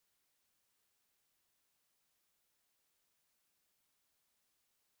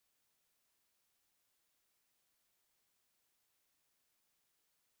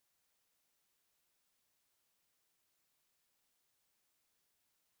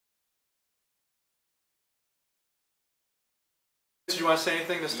Do you want to say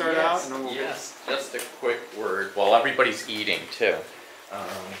anything to start out? And then we'll Yes, just a quick word while everybody's eating too.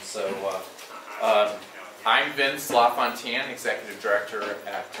 I'm Vince LaFontaine, Executive Director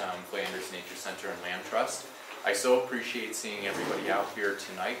at Flanders Nature Center and Land Trust. I so appreciate seeing everybody out here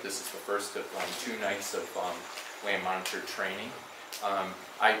tonight. This is the first of 2 nights of land monitor training.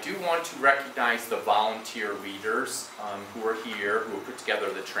 I do want to recognize the volunteer leaders who are here, who have put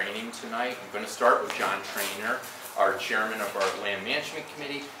together the training tonight. I'm going to start with John Trainer, our chairman of our Land Management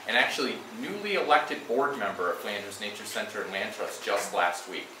Committee, and actually newly elected board member of Flanders Nature Center and Land Trust just last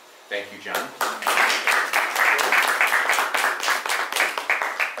week. Thank you, John.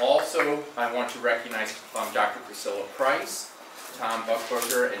 Also, I want to recognize Dr. Priscilla Price, Tom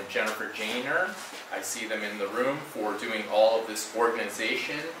Buckbooker, and Jennifer Janer. I see them in the room for doing all of this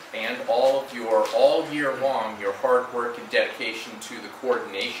organization and all of your, all year long, your hard work and dedication to the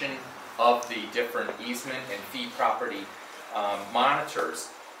coordination of the different easement and fee property monitors.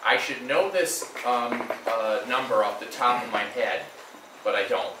 I should know this number off the top of my head, but I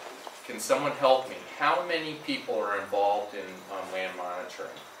don't. Can someone help me? How many people are involved in land monitoring?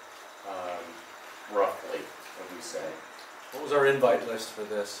 Roughly, what do we say? What was our invite list for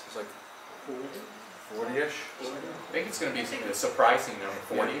this? It's like 40-ish? I think it's going to be a surprising number,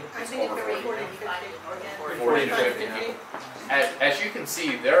 40. I think it's over 40 to 50. As you can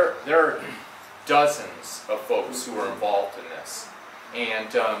see, there are dozens of folks who are involved in this.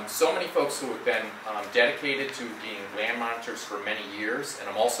 And so many folks who have been dedicated to being land monitors for many years, and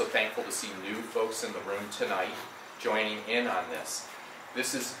I'm also thankful to see new folks in the room tonight joining in on this.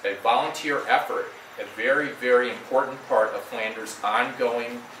 This is a volunteer effort, a very, very important part of Flanders'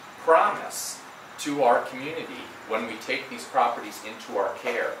 ongoing promise to our community when we take these properties into our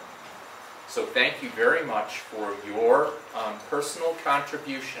care. So thank you very much for your personal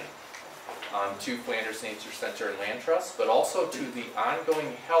contribution to Flanders Nature Center and Land Trust, but also to the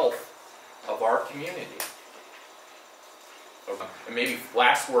ongoing health of our community. And maybe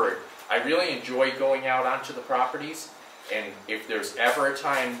last word, I really enjoy going out onto the properties, and if there's ever a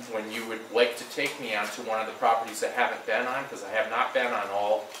time when you would like to take me onto one of the properties I haven't been on, because I have not been on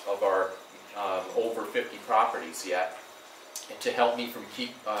all of our over 50 properties yet, and to help me from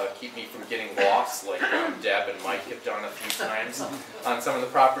keep me from getting lost, like Deb and Mike have done a few times on some of the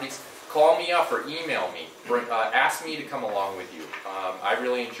properties, call me up or email me. Ask me to come along with you. I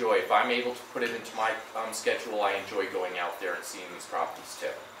really enjoy, if I'm able to put it into my schedule, I enjoy going out there and seeing these properties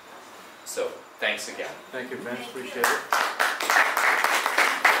too. So, thanks again. Thank you, Vince. Appreciate it.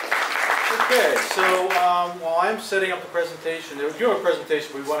 Okay, so while I'm setting up the presentation, if you have a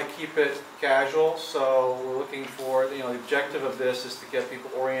presentation, we want to keep it casual. So we're looking for, the objective of this is to get people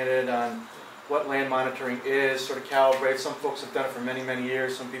oriented on what land monitoring is, sort of calibrate. Some folks have done it for many, many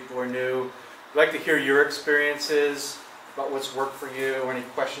years. Some people are new. We'd like to hear your experiences about what's worked for you, or any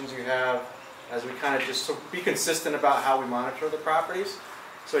questions you have, as we kind of just be consistent about how we monitor the properties.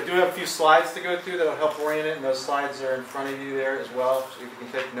 So I do have a few slides to go through that will help orient it, and those slides are in front of you there as well, so you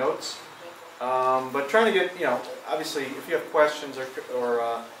can take notes. But trying to get, obviously, if you have questions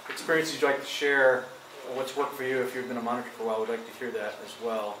or experiences you'd like to share, what's worked for you, if you've been a monitor for a while, we'd like to hear that as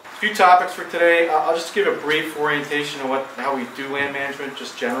well. A few topics for today. I'll just give a brief orientation of how we do land management,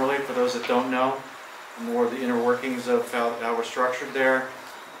 just generally, for those that don't know, more of the inner workings of how we're structured there.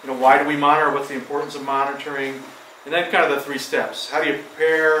 Why do we monitor? What's the importance of monitoring? And then kind of the 3 steps. How do you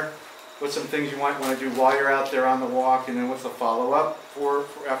prepare? What's some things you might want to do while you're out there on the walk? And then what's the follow-up for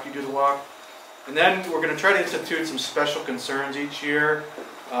after you do the walk? And then we're going to try to institute some special concerns each year.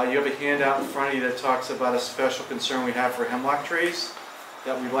 You have a handout in front of you that talks about a special concern we have for hemlock trees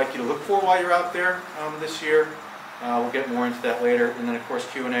that we'd like you to look for while you're out there this year. We'll get more into that later. And then, of course,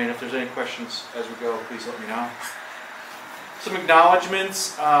 Q&A. And if there's any questions as we go, please let me know. Some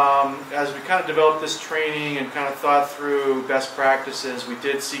acknowledgments. As we kind of developed this training and kind of thought through best practices, we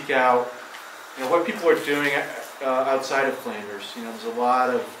did seek out what people are doing outside of Flanders. There's a lot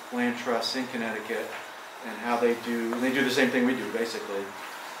of land trusts in Connecticut and how they do the same thing we do, basically.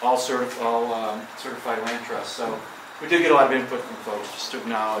 All certified land trusts. So we did get a lot of input from folks, just to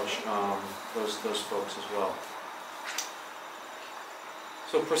acknowledge those folks as well.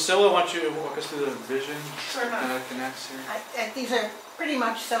 So Priscilla, why don't you walk us through the vision that connects here? These are pretty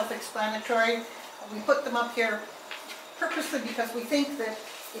much self-explanatory. We put them up here purposely because we think that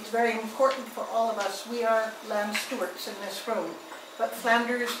it's very important for all of us. We are land stewards in this room, but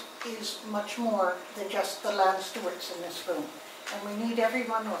Flanders is much more than just the land stewards in this room. And we need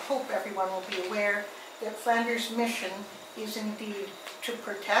everyone, or hope everyone will be aware, that Flanders' mission is indeed to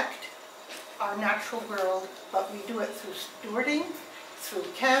protect our natural world, but we do it through stewarding, through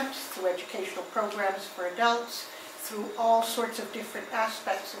camps, through educational programs for adults, through all sorts of different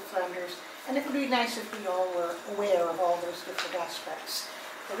aspects of Flanders, and it would be nice if we all were aware of all those different aspects.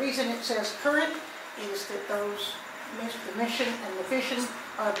 The reason it says current is that the mission and the vision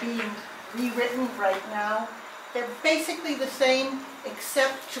are being rewritten right now. They're basically the same,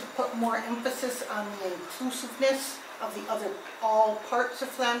 except to put more emphasis on the inclusiveness of all parts of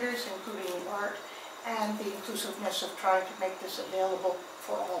Flanders, including the art, and the inclusiveness of trying to make this available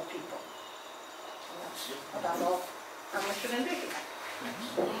for all people. And that's about all our mission and vision.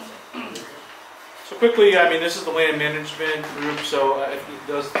 So quickly, I mean, this is the land management group, so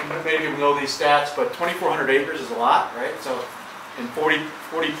many people know these stats, but 2,400 acres is a lot, right? So, and 40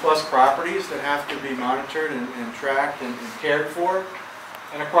 plus properties that have to be monitored and tracked and cared for,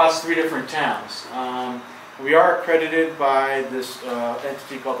 and across 3 different towns. We are accredited by this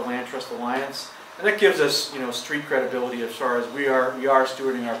entity called the Land Trust Alliance, and that gives us, street credibility as far as we are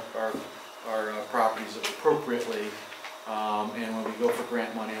stewarding our properties appropriately, and when we go for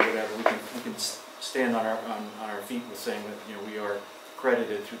grant money or whatever, we can stand on our feet with saying that we are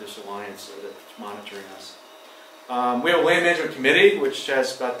accredited through this alliance that's monitoring us. We have a land management committee which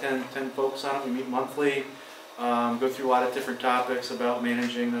has about 10 folks on it. We meet monthly, go through a lot of different topics about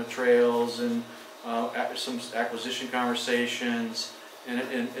managing the trails and some acquisition conversations,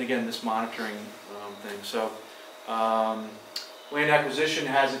 and again this monitoring thing. So land acquisition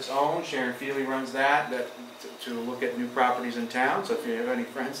has its own. Sharon Feely runs that to look at new properties in town. So if you have any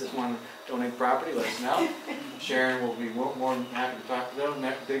friends that want to donate property, let us know. Sharon will be more than happy to talk to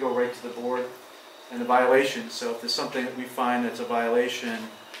them. They go right to the board. And the violations. So if there's something that we find that's a violation,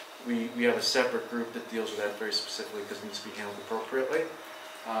 we have a separate group that deals with that very specifically because it needs to be handled appropriately.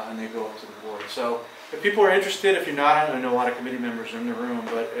 And they go up to the board. So if people are interested, if you're not, I know a lot of committee members are in the room,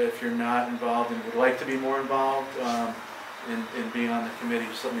 but if you're not involved and would like to be more involved in being on the committee,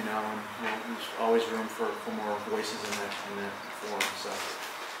 just let me know. And there's always room for more voices in that forum. So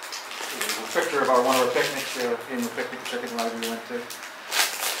a picture of one of our picnics, annual picnic, chicken library we went to.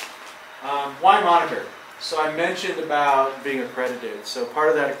 Why monitor? So I mentioned about being accredited. So part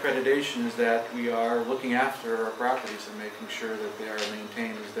of that accreditation is that we are looking after our properties and making sure that they are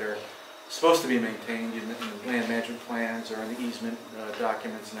maintained as they're supposed to be maintained in the land management plans or in the easement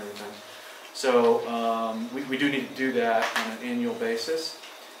documents and everything. So we do need to do that on an annual basis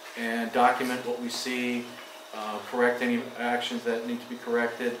and document what we see, correct any actions that need to be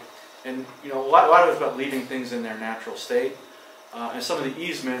corrected. And a lot of it is about leaving things in their natural state. And some of the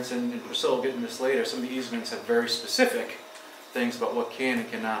easements, and Priscilla will get into this later, some of the easements have very specific things about what can and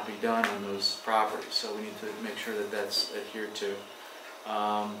cannot be done on those properties. So we need to make sure that that's adhered to.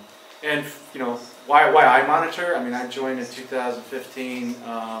 And why I monitor? I mean, I joined in 2015.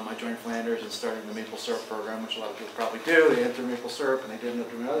 I joined Flanders and started the maple syrup program, which a lot of people probably do. They enter maple syrup and they did end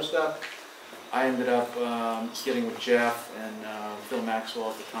up doing other stuff. I ended up getting with Jeff and Phil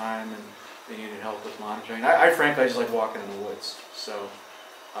Maxwell at the time, and they needed help with monitoring. I frankly just like walking in the woods, so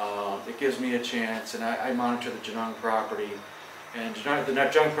it gives me a chance, and I monitor the Genung property. And the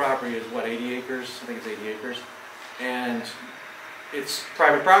Genung property is what, 80 acres? I think it's 80 acres, and it's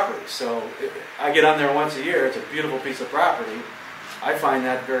private property. So I get on there once a year. It's a beautiful piece of property. I find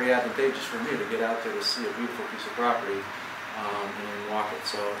that very advantageous for me to get out there to see a beautiful piece of property and then walk it.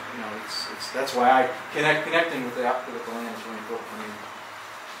 So that's why I connecting with the land is really important for me.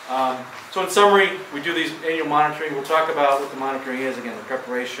 So in summary, we do these annual monitoring. We'll talk about what the monitoring is, again, the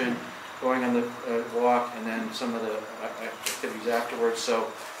preparation, going on the walk, and then some of the activities afterwards.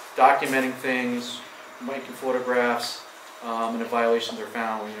 So documenting things, making photographs, and if violations are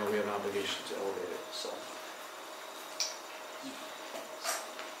found, we have an obligation to elevate it. So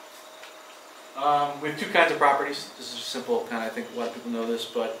we have 2 kinds of properties. This is simple, I think a lot of people know this,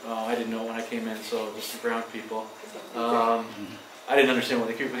 but I didn't know when I came in, so just to ground people. I didn't understand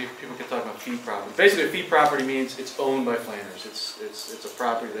what people kept talking about fee property. Basically, a fee property means it's owned by Flanders. It's a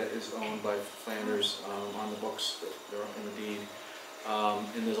property that is owned by Flanders on the books, they're in the deed.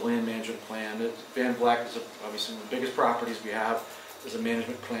 And there's a land management plan. Van Black is obviously one of the biggest properties we have. There's a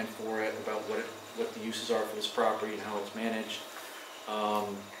management plan for it about what the uses are for this property and how it's managed.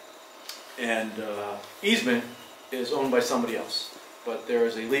 Easement is owned by somebody else, but there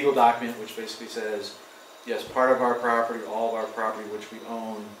is a legal document which basically says, yes, part of our property, all of our property which we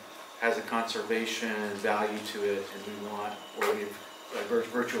own, has a conservation value to it, and we want, or we've, by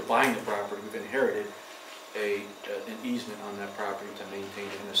virtue of buying the property, we've inherited an easement on that property to maintain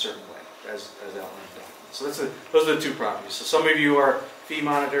it in a certain way, as outlined in the document. So those are the 2 properties. So some of you are fee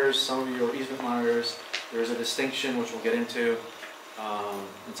monitors, some of you are easement monitors. There's a distinction which we'll get into,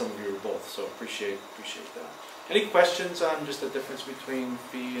 and some of you are both. So appreciate that. Any questions on just the difference between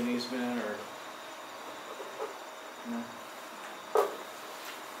fee and easement, or?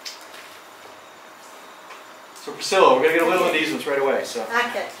 So Priscilla, we're going to get a little into easements right away, so.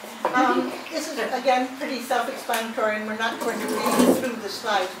 Okay. This is, again, pretty self-explanatory, and we're not going to read through the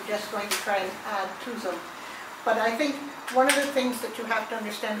slides. We're just going to try and add to them. But I think one of the things that you have to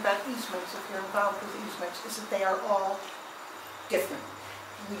understand about easements, if you're involved with easements, is that they are all different.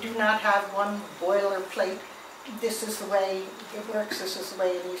 We do not have one boilerplate, this is the way it works, this is the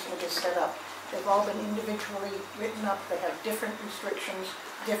way an easement is set up. They've all been individually written up, they have different restrictions,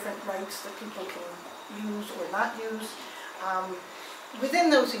 different rights that people can use or not use. Within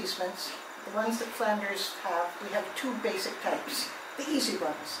those easements, the ones that Flanders have, we have two basic types. The easy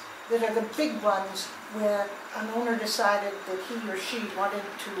ones, that are the big ones where an owner decided that he or she wanted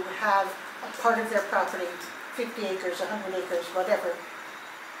to have a part of their property, 50 acres, 100 acres, whatever,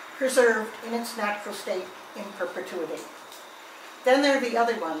 preserved in its natural state in perpetuity. Then there are the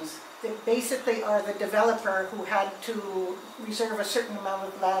other ones that basically are the developer who had to reserve a certain amount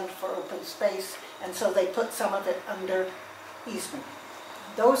of land for open space, and so they put some of it under easement.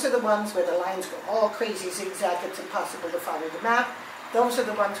 Those are the ones where the lines go all crazy zigzag, it's impossible to follow the map. Those are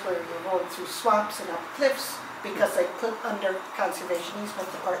the ones where you're going through swamps and up cliffs because they put under conservation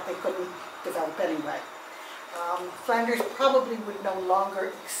easement the part they couldn't develop anyway. Flanders probably would no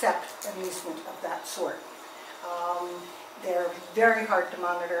longer accept an easement of that sort. They're very hard to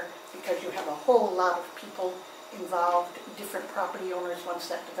monitor because you have a whole lot of people involved, different property owners once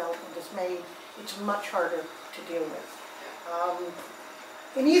that development is made. It's much harder to deal with.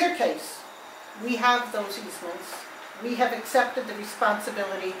 In either case, we have those easements. We have accepted the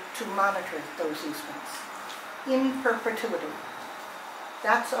responsibility to monitor those easements in perpetuity.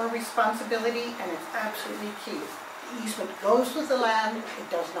 That's our responsibility, and it's absolutely key. The easement goes with the land. It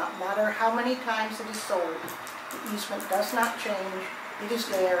does not matter how many times it is sold. The easement does not change. It is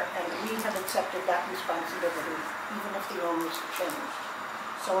there, and we have accepted that responsibility, even if the owners change.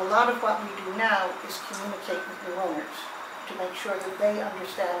 So a lot of what we do now is communicate with new owners to make sure that they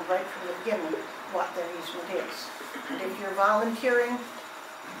understand right from the beginning what their easement is. And if you're volunteering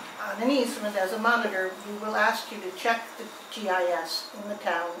on an easement as a monitor, we will ask you to check the GIS in the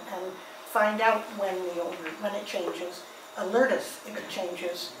town and find out when it changes, alert us if it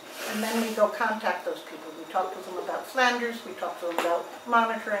changes, and then we go contact those people. We talk to them about Flanders, we talk to them about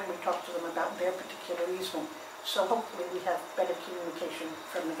monitoring, we talk to them about their particular easement. So hopefully we have better communication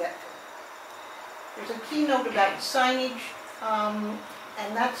from the get-go. There's a keynote about signage,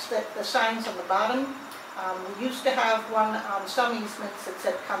 and that's the signs on the bottom. We used to have one on some easements that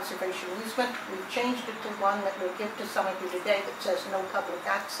said conservation easement. We've changed it to one that we'll give to some of you today that says no public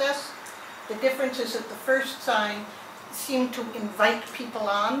access. The difference is that the first sign seemed to invite people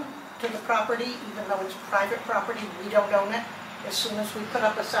on to the property, even though it's private property, we don't own it. As soon as we put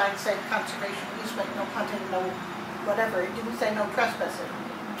up a sign saying conservation easement, no hunting, no whatever, it didn't say no trespassing,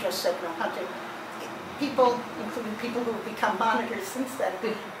 it just said no hunting. People, including people who have become monitors since then,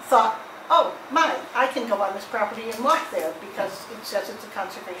 thought, oh my, I can go on this property and walk there because it says it's a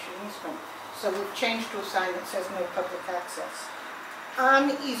conservation easement. So we've changed to a sign that says no public access. On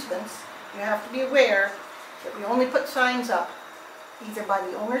easements, you have to be aware that we only put signs up either by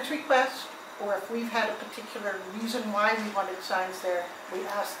the owner's request, or if we've had a particular reason why we wanted signs there, we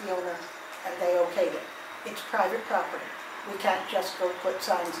ask the owner and they okayed it. It's private property. We can't just go put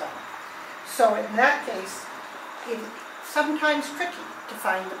signs on it. So in that case, it's sometimes tricky to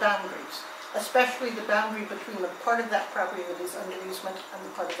find the boundaries, especially the boundary between the part of that property that is under easement and the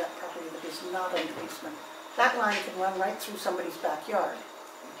part of that property that is not under easement. That line can run right through somebody's backyard,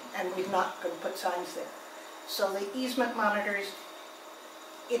 and we're not going to put signs there. So the easement monitors,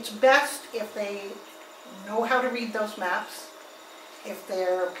 it's best if they know how to read those maps, if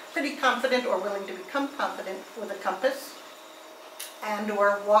they're pretty confident or willing to become confident with a compass, and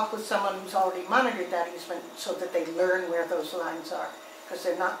or walk with someone who's already monitored that easement so that they learn where those lines are, because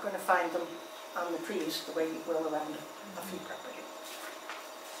they're not going to find them on the trees the way you will around a fee property.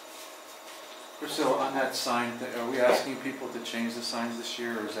 Priscilla, on that sign, are we asking people to change the signs this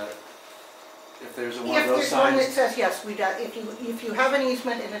year, or is that, if there's one of those signs? If there's one that says, yes, we do. If you have an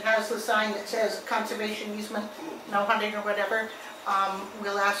easement and it has the sign that says conservation easement, no hunting or whatever,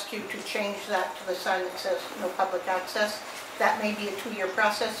 we'll ask you to change that to the sign that says no public access. That may be a 2-year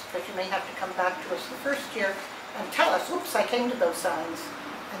process, but you may have to come back to us the first year and tell us, oops, I came to those signs,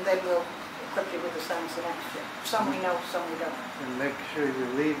 and then we'll equip you with the signs the next year. Some we know, some we don't. And make sure you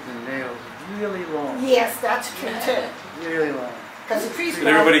leave the nails really long. Yes, that's true too. Really long. Because the trees Did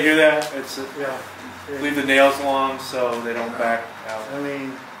everybody hear that? It's Yeah. leave the nails long so they don't back out. I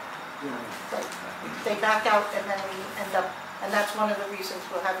mean, you know. They back out and then we end up, and that's one of the reasons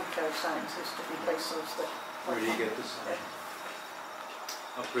we'll have repair signs, is to replace those that Where do you get the sign?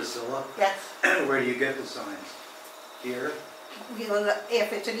 Priscilla? Yes. Where do you get the signs? Here?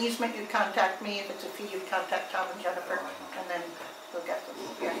 If it's an easement, you'd contact me. If it's a fee, you'd contact Tom and Jennifer, and then we'll get them.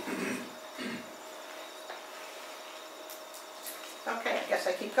 Yeah. Okay, I guess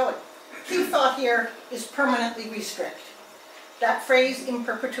I keep going. Key thought here is permanently restrict. That phrase in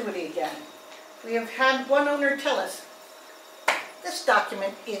perpetuity again. We have had one owner tell us, this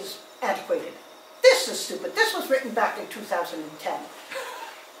document is antiquated. This is stupid. This was written back in 2010.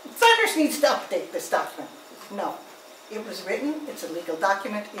 Flanders needs to update this document. No. It was written, it's a legal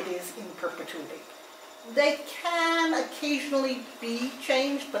document, it is in perpetuity. They can occasionally be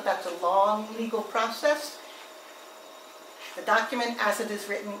changed, but that's a long legal process. The document as it is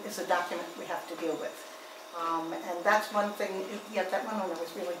written is a document we have to deal with. And that's one thing, yeah, that one owner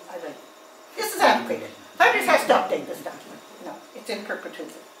was really irate. This is antiquated. Flanders has to update this document. No, it's in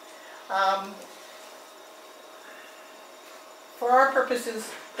perpetuity. For our purposes,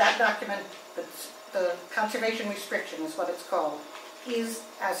 that document, the conservation restriction is what it's called, is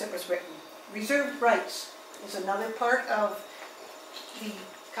as it was written. Reserved rights is another part of the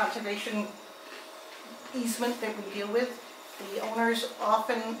conservation easement that we deal with. The owners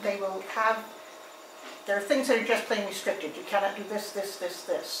often, they will have, there are things that are just plain restricted. You cannot do this, this, this,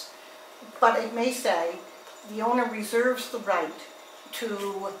 this. But it may say the owner reserves the right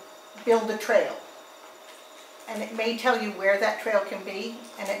to build a trail. And it may tell you where that trail can be,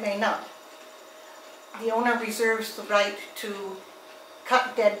 and it may not. The owner reserves the right to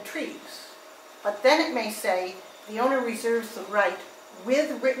cut dead trees. But then it may say the owner reserves the right,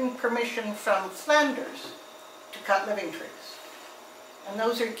 with written permission from Flanders, to cut living trees. And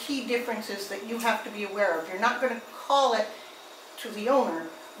those are key differences that you have to be aware of. You're not going to call it to the owner,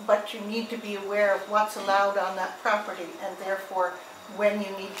 but you need to be aware of what's allowed on that property, and therefore when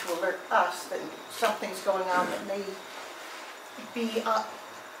you need to alert us that something's going on that may be a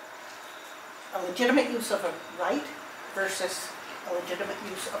legitimate use of a right versus a legitimate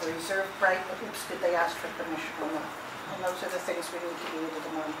use of a reserved right. Oops, did they ask for permission or not? And those are the things we need to be able to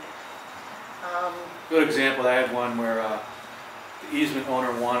monitor. Good example, I had one where the easement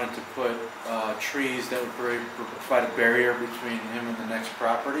owner wanted to put trees that would provide a barrier between him and the next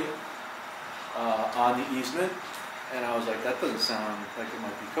property on the easement. And I was like, that doesn't sound like it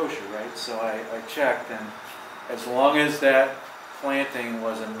might be kosher, right? So I checked, and as long as that planting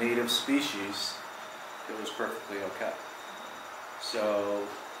was a native species, it was perfectly okay. So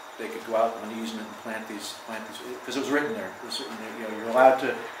they could go out on the easement and plant these, because it was written there. It was written there, you know, you're allowed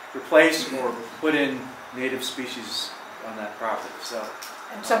to replace or put in native species on that property. So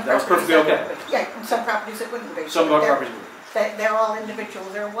that was perfectly okay. Yeah, and some properties it wouldn't be. Some properties wouldn't. They're all individual.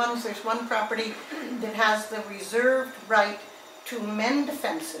 There's one property that has the reserved right to mend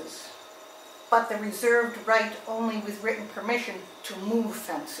fences, but the reserved right only with written permission to move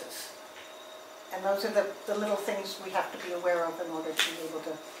fences. And those are the little things we have to be aware of in order to be able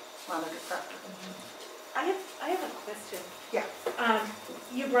to monitor properly. I have a question. Yeah.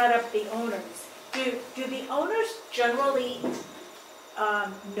 You brought up the owners. Do the owners generally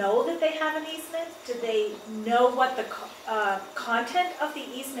know that they have an easement? Do they know what the content of the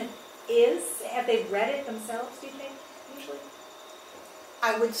easement is? Have they read it themselves, do you think, usually?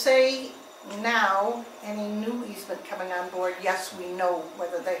 I would say now, any new easement coming on board, yes, we know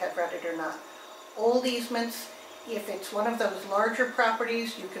whether they have read it or not. Old easements, if it's one of those larger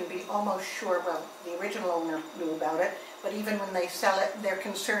properties, you can be almost sure, well, the original owner knew about it, but even when they sell it, they're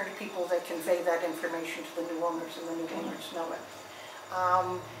concerned people that convey that information to the new owners, and the new owners know it.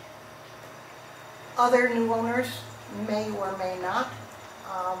 Other new owners may or may not.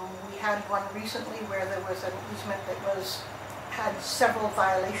 We had one recently where there was an easement that had several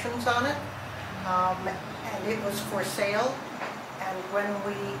violations on it, and it was for sale. And when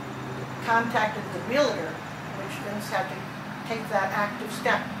we contacted the realtor, which Vince had to take that active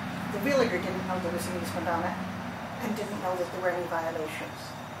step, the realtor didn't know there was an easement on it and didn't know that there were any violations.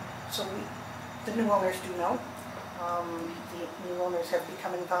 So the new owners do know. The new owners have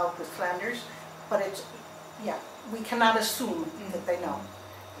become involved with Flanders, but yeah, we cannot assume that they know.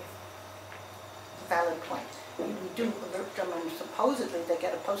 It's a valid point. We do alert them, and supposedly they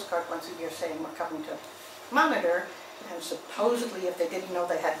get a postcard once a year saying we're coming to monitor, and supposedly if they didn't know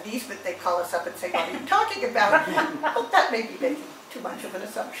they had an easement, they'd call us up and say, what are you talking about? Well, that may be making too much of an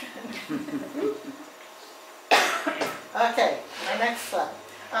assumption. Okay, my next slide.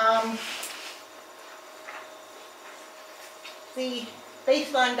 The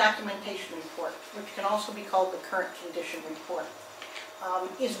baseline documentation report, which can also be called the current condition report,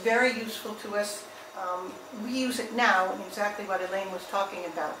 is very useful to us. We use it now in exactly what Elaine was talking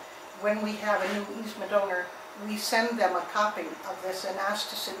about. when we have a new easement owner, we send them a copy of this and ask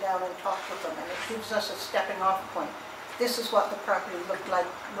to sit down and talk with them, and it gives us a stepping off point. This is what the property looked like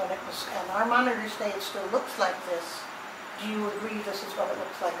when it was, and our monitors say it still looks like this. Do you agree this is what it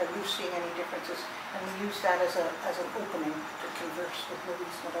looks like? Are you seeing any differences? And we use that as an opening to converse with new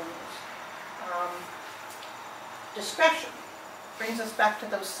easement owners. Discretion brings us back to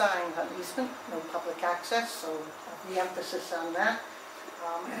those signs on easement, no public access, so the emphasis on that.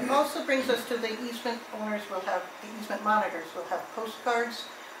 And it also brings us to the easement owners will have, the easement monitors will have postcards.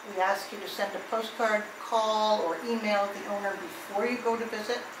 We ask you to send a postcard, call, or email the owner before you go to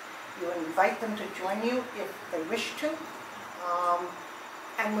visit. You invite them to join you if they wish to.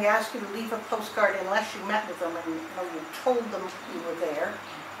 And we ask you to leave a postcard unless you met with them and you told them you were there.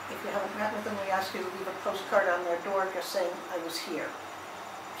 If you haven't met with them, we ask you to leave a postcard on their door just saying, I was here.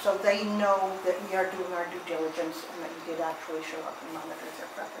 So they know that we are doing our due diligence and that you did actually show up and monitor their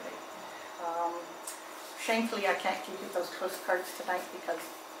property. Shamefully, I can't give you those postcards tonight because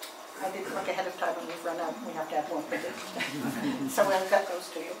I didn't look ahead of time and we've run out and we have to have more visits. So I'll get those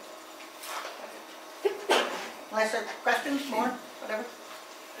to you. Unless there are questions, more, whatever?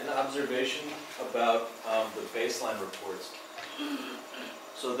 An observation about the baseline reports.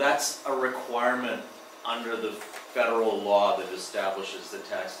 So that's a requirement under the federal law that establishes the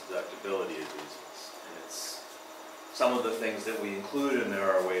tax deductibility of easements. And it's some of the things that we include in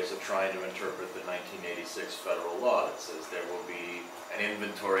there are ways of trying to interpret the 1986 federal law that says there will be an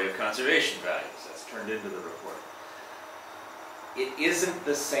inventory of conservation values. That's turned into the report. It isn't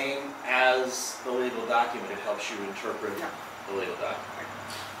the same as the legal document. It helps you interpret the legal document.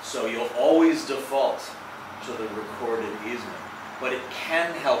 So you'll always default to the recorded easement, but it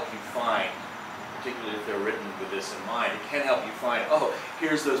can help you find, particularly if they're written with this in mind, it can help you find, oh,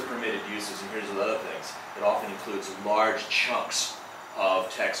 here's those permitted uses and here's the other things. It often includes large chunks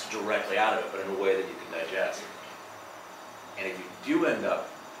of text directly out of it, but in a way that you can digest. And if you do end up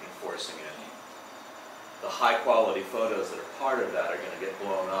enforcing it, the high quality photos that are part of that are going to get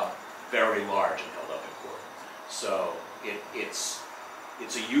blown up very large and held up in court. So it's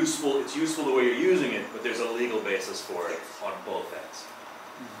useful the way you're using it, but there's a legal basis for it on both ends.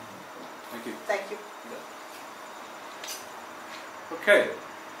 Thank you. Thank you. Okay.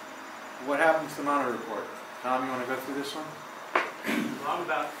 What happens to the monitor report? Tom, you want to go through this one? Around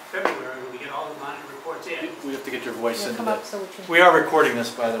about February, when we get all the monitor reports in. We have to get your voice into Come that. up so we can... We are recording this,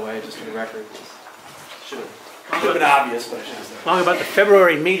 by the way, just for the record. Should have been obvious, but I should have said. Long about the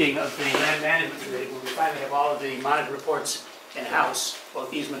February meeting of the Land Management Committee, when we finally have all of the monitor reports in-house,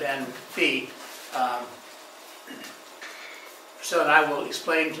 both easement and fee. So I will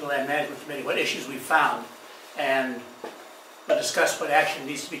explain to the Land Management Committee what issues we found, and we'll discuss what action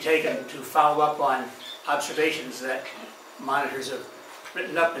needs to be taken to follow up on observations that monitors have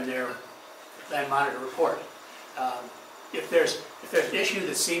written up in their land monitor report. If there's an issue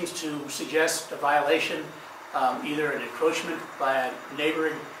that seems to suggest a violation, either an encroachment by a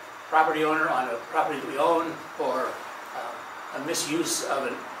neighboring property owner on a property that we own, or a misuse of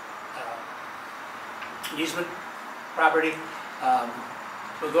an easement property,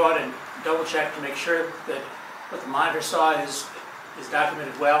 we'll go out and double check to make sure that what the monitor saw is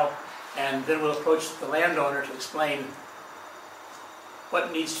documented well, and then we'll approach the landowner to explain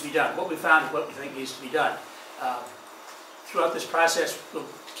what needs to be done, what we found and what we think needs to be done. Throughout this process, we'll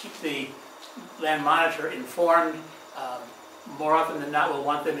keep the land monitor informed. More often than not, we'll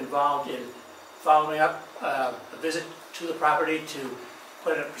want them involved in following up a visit to the property to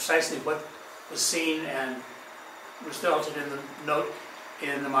put out precisely what was seen and resulted in the note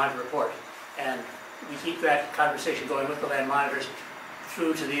in the monitor report. And we keep that conversation going with the land monitors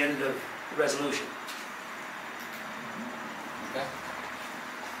through to the end of the resolution. Okay.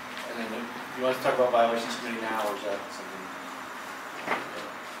 And then you want to talk about violations committee now, or is that something?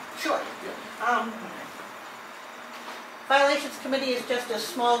 Sure. Violations committee is just a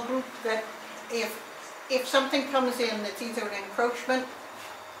small group that if something comes in that's either an encroachment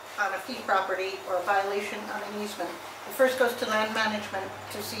on a fee property or a violation on an easement, it first goes to land management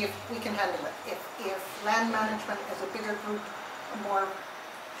to see if we can handle it. If land management is a bigger group, a more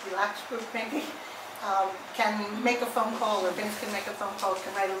relaxed group maybe, can make a phone call, or Vince can make a phone call,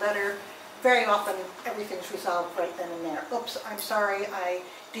 can write a letter. Very often everything's resolved right then and there. Oops, I'm sorry, I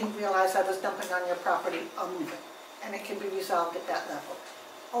didn't realize I was dumping on your property, I'll move it. And it can be resolved at that level.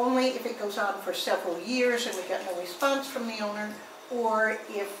 Only if it goes on for several years and we get no response from the owner, or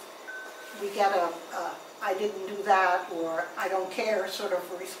if we get a I didn't do that, or I don't care sort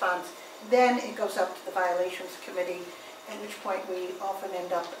of a response, then it goes up to the violations committee, at which point we often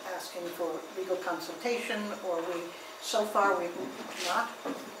end up asking for legal consultation, or so far we've not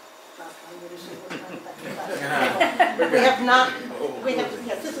I'm going to say we're trying to back it up. We have not,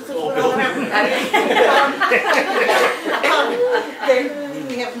 yes, this is a little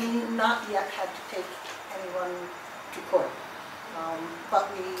we have not yet had to take anyone to court. But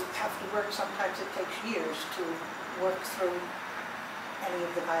we have to work, sometimes it takes years to work through any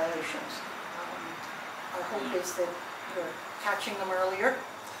of the violations. Our hope is that we're catching them earlier,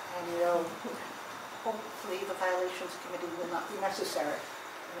 and hopefully the violations committee will not be necessary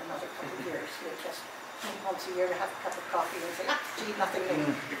in another couple of years. We'll just meet once a year to have a cup of coffee and say, gee, nothing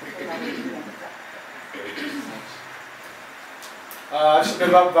new. Just a bit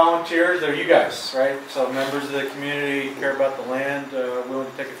about volunteers. They're you guys, right? So members of the community care about the land,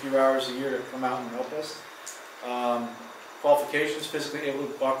 willing to take a few hours a year to come out and help us. Qualifications: physically able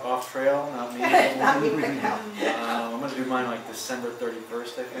to walk off trail, not me. Not me right now. I'm going to do mine like December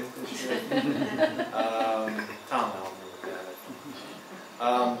 31st, I think, this year. Tom will help me with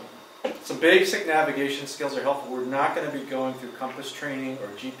that. Some basic navigation skills are helpful. We're not going to be going through compass training or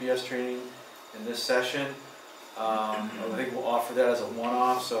GPS training in this session. I think we'll offer that as a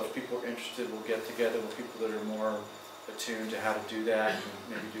one-off, so if people are interested, we'll get together with people that are more attuned to how to do that, and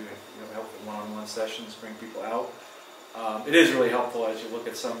maybe do helpful one-on-one sessions, bring people out. It is really helpful as you look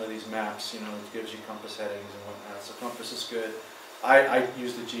at some of these maps, it gives you compass headings and whatnot, so compass is good. I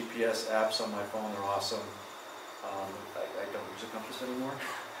use the GPS apps on my phone, they're awesome. I don't use a compass anymore,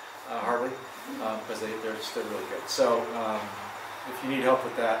 hardly, because they're still really good. So if you need help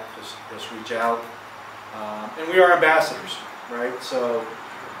with that, just reach out. And we are ambassadors, right? So,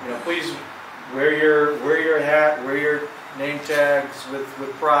 please wear your hat, wear your name tags with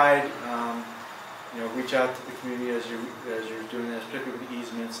pride. Reach out to the community as you're doing this, particularly with the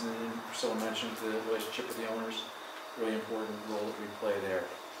easements, and then Priscilla mentioned the relationship with the owners. Really important role that we play there.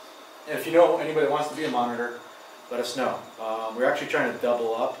 And if you know anybody that wants to be a monitor, let us know. We're actually trying to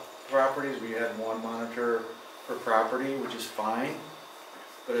double up properties. We had one monitor per property, which is fine.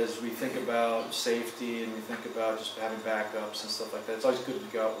 But as we think about safety and we think about just having backups and stuff like that, it's always good to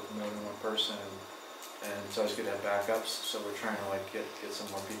go out with more than one person, and it's always good to have backups. So we're trying to get some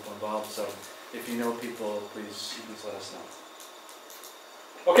more people involved. So if you know people, please let us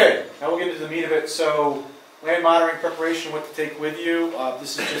know. Okay, now we'll get into the meat of it. So land monitoring preparation, what to take with you.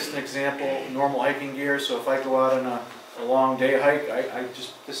 This is just an example, normal hiking gear. So if I go out on a long day hike,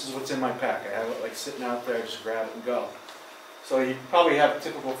 this is what's in my pack. I have it like sitting out there, I just grab it and go. So you probably have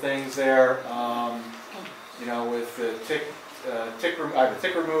typical things there, with the I have a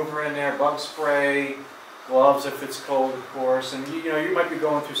tick remover in there, bug spray, gloves if it's cold, of course, and you might be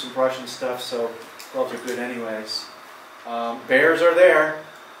going through some brush and stuff, so gloves are good anyways. Bears are there.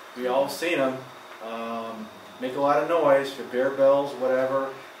 We all seen them. Make a lot of noise for bear bells,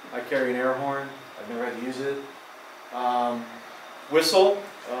 whatever. I carry an air horn. I've never had to use it. Whistle.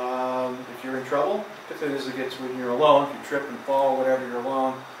 If you're in trouble, particularly as it gets when you're alone, if you trip and fall, whatever, you're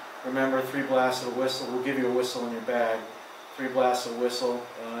alone, remember 3 blasts of a whistle. We'll give you a whistle in your bag. 3 blasts of a whistle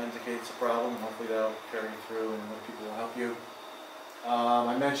indicates a problem. Hopefully that'll carry through and people will help you.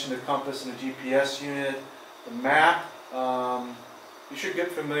 I mentioned the compass and the GPS unit. The map, you should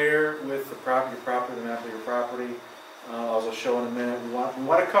get familiar with the map of your property. As I'll show in a minute. We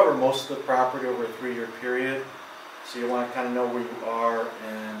want to cover most of the property over a 3-year period. So you want to kind of know where you are,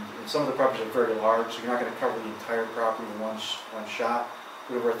 and some of the properties are very large, so you're not going to cover the entire property in one shot.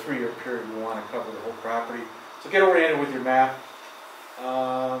 But over a 3-year period, we want to cover the whole property. So get oriented with your map.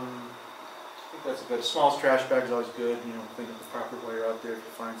 I think that's good. A small trash bag is always good. Clean up the property while you're out there if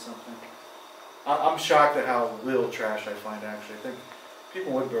you find something. I'm shocked at how little trash I find, actually. I think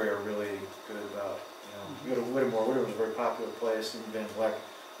people in Woodbury are really good about, you go to Whittemore. Whittemore's a very popular place, and Van Vleck.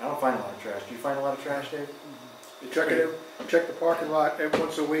 I don't find a lot of trash. Do you find a lot of trash, Dave? You check the parking lot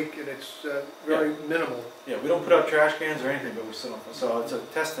once a week, and it's very minimal. Yeah, we don't put out trash cans or anything, but we still don't. So it's a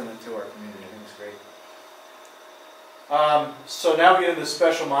testament to our community. I think it's great. So now we get into the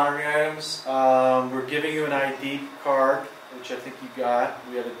special monitoring items. We're giving you an ID card, which I think you got.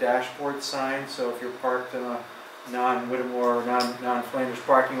 We have a dashboard sign, so if you're parked in a non-Whittemore or non-Flanders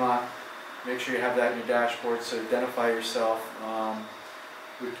parking lot, make sure you have that in your dashboard so identify yourself.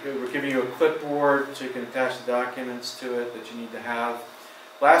 We're giving you a clipboard so you can attach the documents to it that you need to have.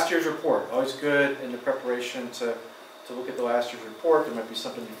 Last year's report, always good in the preparation to look at the last year's report. There might be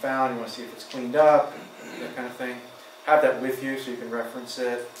something you found, you want to see if it's cleaned up, that kind of thing. Have that with you so you can reference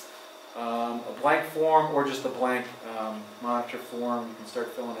it. A blank form or just a blank monitor form, you can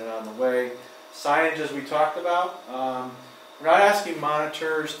start filling it out on the way. Signage, as we talked about. We're not asking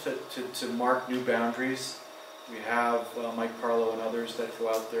monitors to mark new boundaries. We have Mike Carlo and others that go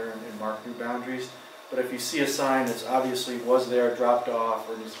out there and mark new boundaries. But if you see a sign that's obviously was there, dropped off,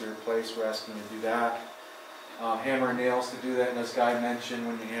 or needs to be replaced, we're asking you to do that. Hammer and nails to do that, and as Guy mentioned,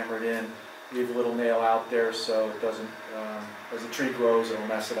 when you hammer it in, leave a little nail out there so it doesn't, as the tree grows, it'll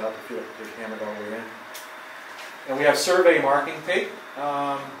mess it up if you hammer it all the way in. And we have survey marking tape,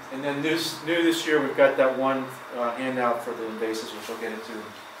 and then new this year we've got that one handout for the invasives, which we'll get into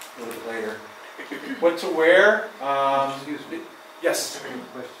a little bit later. What to wear? Excuse me. Yes. A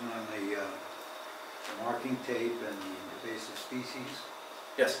question on the marking tape and the invasive species.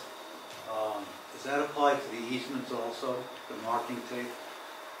 Yes. Does that apply to the easements also, the marking tape?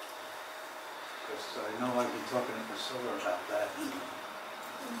 Because I know I've been talking to Priscilla about that.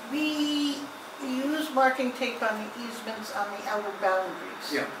 We use marking tape on the easements on the outer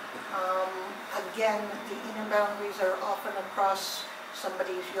boundaries. Yeah. Again, the inner boundaries are often across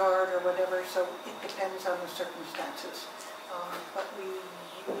somebody's yard or whatever, so it depends on the circumstances. But we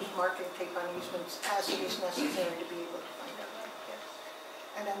use marking tape on easements as it is necessary to be able to find out. Yes.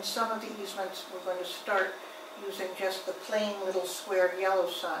 And then some of the easements, we're going to start using just the plain little square yellow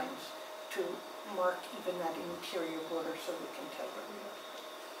signs to mark even that interior border so we can tell where we are.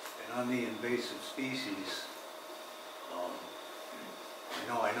 And on the invasive species,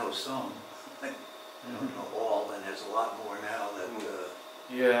 I know some, I don't know all, and there's a lot more now that...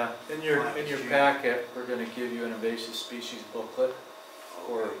 Yeah, in your packet, we're going to give you an invasive species booklet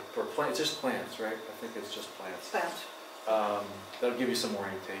for plants, just plants, right? I think it's just plants. Plants. That'll give you some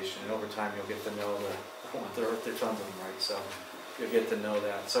orientation, and over time you'll get to know there's tons of them, right? So you'll get to know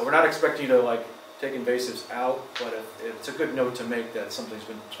that. So we're not expecting you to like take invasives out, but it's a good note to make that something's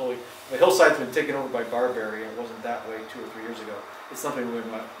been totally, the hillside's been taken over by barberry, and it wasn't that way 2 or 3 years ago. It's something we might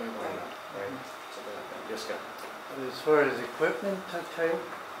want to know, right? Something like that. Yes, Scott. As far as equipment type,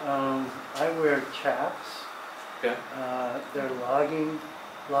 I wear chaps. Okay. They're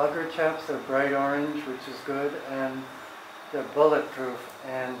logger chaps. They're bright orange, which is good, and they're bulletproof.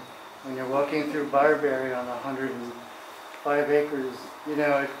 And when you're walking through barberry on 105 acres,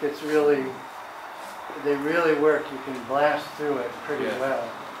 it gets really, they really work. You can blast through it pretty well.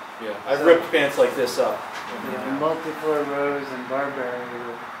 Yeah, I've ripped pants like this up. Yeah, multi-floor rows and barberry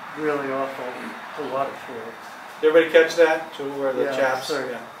are really awful to walk through. Did everybody catch that? To where the Yeah, chaps? sorry.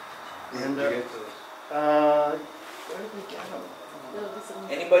 Yeah. And Where did we get them?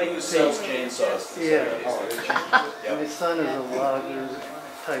 Anybody who sells chainsaws. can Yeah. sell these. My son is a logger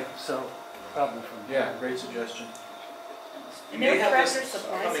type, so probably from Yeah, great suggestion. You may have this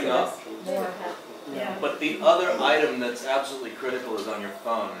coming up, Yeah. but the other item that's absolutely critical is on your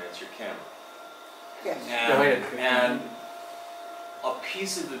phone, and it's your camera. Yes. And a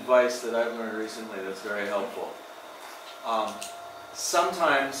piece of advice that I've learned recently that's very helpful.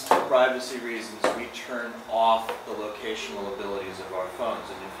 Sometimes, for privacy reasons, we turn off the locational abilities of our phones.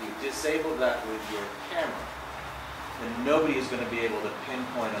 And if you disable that with your camera, then nobody is going to be able to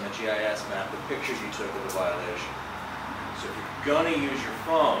pinpoint on the GIS map the pictures you took of the violation. So if you're going to use your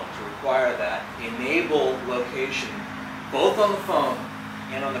phone to require that, enable location both on the phone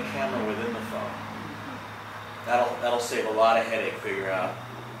and on the camera within the phone. That'll save a lot of headache figuring out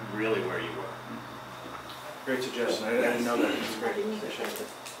really where you were. Great suggestion. I didn't know that. It's great. Appreciate it.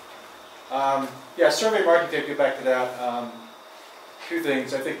 Yeah, survey marking tape, get back to that. 2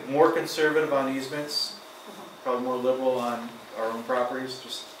 things. I think more conservative on easements, probably more liberal on our own properties.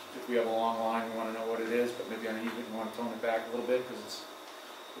 Just if we have a long line, we want to know what it is, but maybe on an easement, we want to tone it back a little bit because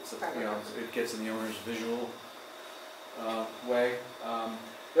it gets in the owner's visual way.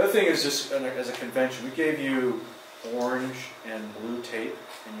 The other thing is just as a convention, we gave you orange and blue tape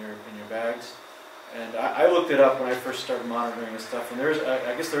in your bags. And I looked it up when I first started monitoring this stuff, and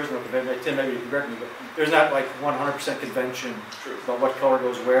I guess there is no convention. Tim, maybe you can correct me, but there's not like 100% convention about what color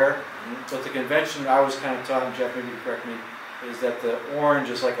goes where. But the convention I was kind of taught, and Jeff, maybe you can correct me, is that the orange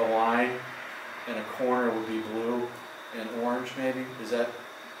is like a line, and a corner would be blue and orange, maybe. Is that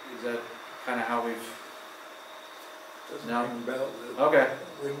kind of how we've? Doesn't No. ring a bell. Okay.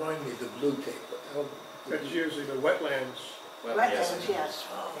 Remind me the blue tape, but that's usually the wetlands. Wetlands, yes.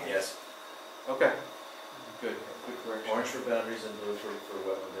 Yes. Okay. Good correction. Orange for boundaries and blue for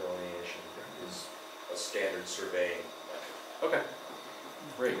wetland delineation is a standard surveying method. Okay.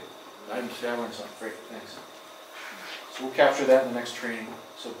 Great. I learned something. Great. Thanks. So we'll capture that in the next training.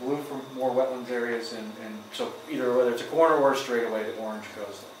 So blue for more wetlands areas, and so either whether it's a corner or a straightaway, the orange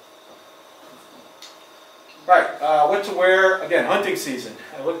goes. All right. What to wear? Again, hunting season.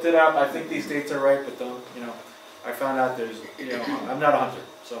 I looked it up. I think these dates are right, but don't. I found out there's. I'm not a hunter,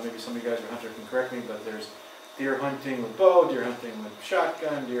 so maybe some of you guys are a hunter can correct me, but there's deer hunting with bow, deer hunting with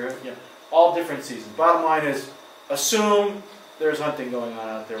shotgun, all different seasons. Bottom line is, assume there's hunting going on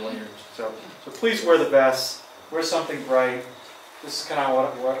out there when you're, so please wear the vests, wear something bright. This is kind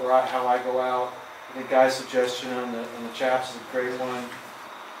of how I go out. I think Guy's suggestion on the chaps is a great one.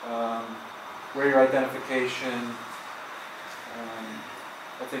 Wear your identification.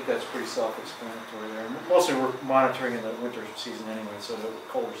 I think that's pretty self-explanatory there. Mostly we're monitoring in the winter season anyway, so the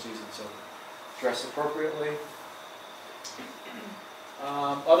colder season, so dress appropriately.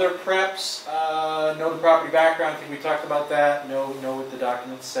 Other preps, know the property background. I think we talked about that. Know what the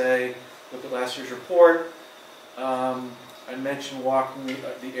documents say. Look at last year's report. I mentioned walking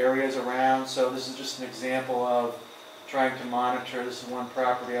the areas around, so this is just an example of trying to monitor. This is one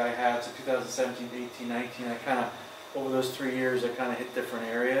property I had, so 2017, 18, 19. I kind of, over those 3 years, I kind of hit different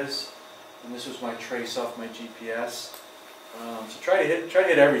areas, and this was my trace off my GPS. So try to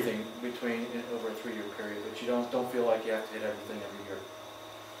hit everything over a 3-year period, but you don't feel like you have to hit everything every year.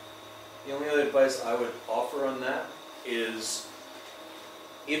 The only other advice I would offer on that is,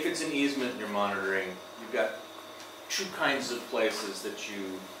 if it's an easement you're monitoring, you've got 2 kinds of places that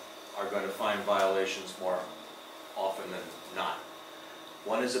you are going to find violations more often than not.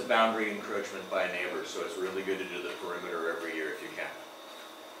 One is a boundary encroachment by a neighbor, so it's really good to do the perimeter every year if you can.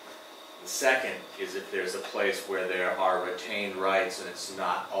 The second is if there's a place where there are retained rights and it's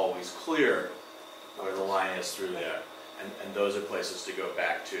not always clear where the line is through there. And those are places to go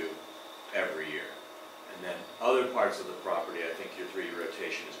back to every year. And then other parts of the property, I think your 3-year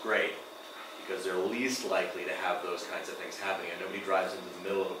rotation is great, because they're least likely to have those kinds of things happening, and nobody drives into the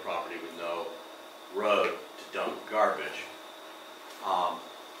middle of a property with no road to dump garbage.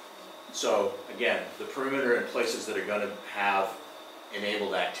 So again, the perimeter and places that are going to have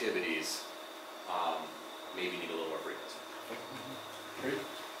enabled activities maybe need a little more frequency.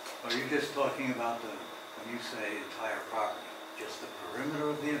 Are you just talking about when you say entire property, just the perimeter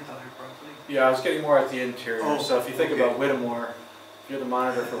of the entire property? Yeah, I was getting more at the interior. Oh, so if you think okay. about Whittemore, if you're the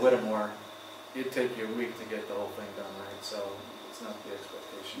monitor for Whittemore, it'd take you a week to get the whole thing done, right? So it's not the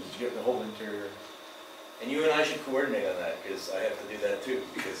expectation that you get the whole interior. And you and I should coordinate on that, because I have to do that too,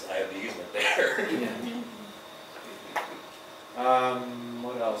 because I have the easement there. Yeah.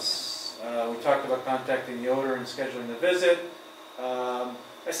 What else? We talked about contacting the owner and scheduling the visit.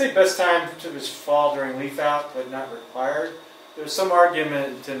 I say best time is fall during leaf out, but not required. There's some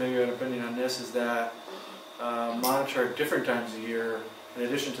argument, Tim, maybe you have an opinion on this, is that monitor at different times a year, in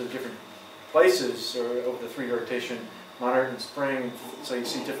addition to the different places or over the 3-year rotation, monitor in spring, so you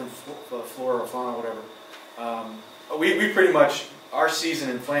see different flora or fauna, whatever. We pretty much, our season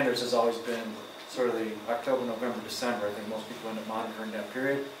in Flanders has always been sort of the October, November, December. I think most people end up monitoring that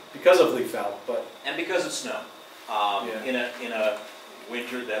period because of leaf out, but And because of snow. Yeah. In a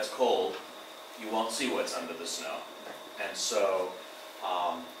winter that's cold, you won't see what's under the snow. And so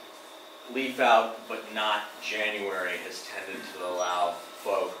leaf out, but not January, has tended to allow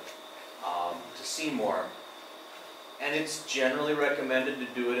folk to see more. And it's generally recommended to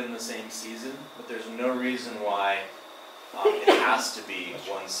do it in the same season, but there's no reason why it has to be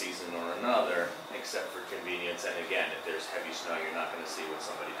one season or another, except for convenience. And again, if there's heavy snow, you're not going to see what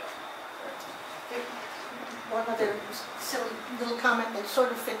somebody does. One other silly little comment that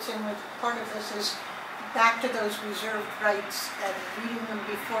sort of fits in with part of this is back to those reserved rights and reading them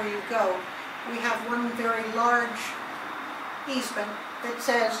before you go. We have one very large easement that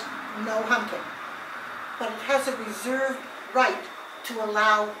says no hunting, but it has a reserved right to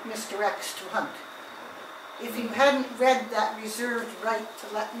allow Mr. X to hunt. If you hadn't read that reserved right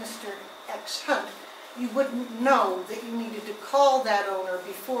to let Mr. X hunt, you wouldn't know that you needed to call that owner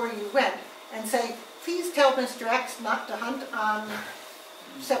before you went and say, please tell Mr. X not to hunt on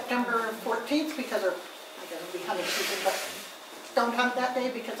September 14th because of, I don't know, be hunting season, but don't hunt that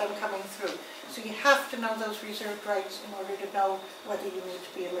day because I'm coming through. So you have to know those reserved rights in order to know whether you need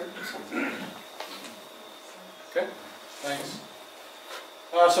to be alert to something. okay, thanks.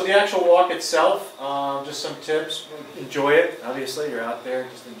 So the actual walk itself, just some tips. Enjoy it. Obviously, you're out there.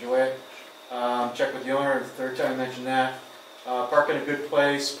 Just enjoy it. Check with the owner. The third time I mentioned that. Park in a good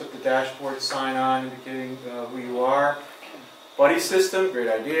place. Put the dashboard sign on indicating who you are. Buddy system, great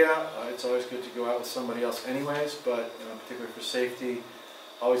idea. It's always good to go out with somebody else anyways, but particularly for safety,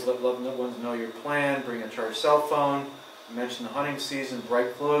 always let loved ones know your plan. Bring a charged cell phone. I mentioned the hunting season,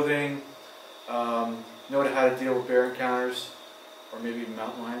 bright clothing. Know how to deal with bear encounters, or maybe even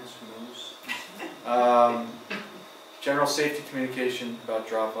mountain lions, who knows. General safety communication about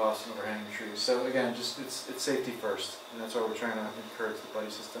drop-offs and overhanging trees. So again, just it's safety first, and that's why we're trying to encourage the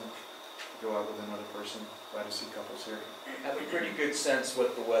buddy system to go out with another person. Glad to see couples here. Have a pretty good sense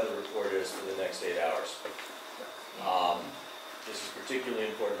what the weather report is for the next 8 hours. This is particularly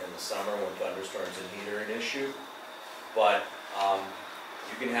important in the summer when thunderstorms and heat are an issue, but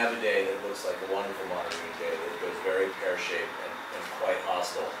You can have a day that looks like a wonderful monitoring day that goes very pear-shaped and quite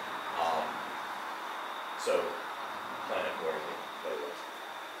hostile. So plan accordingly.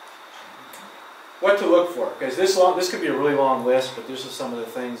 What to look for, because this could be a really long list, but this is some of the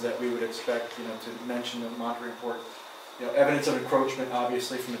things that we would expect, to mention in the monitoring report. Evidence of encroachment,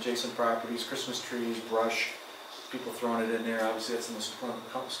 obviously, from adjacent properties, Christmas trees, brush, people throwing it in there, obviously that's the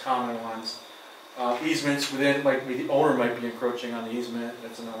most common ones. Easements within, the owner might be encroaching on the easement,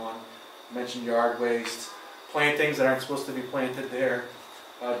 that's another one. I mentioned yard waste, plantings that aren't supposed to be planted there.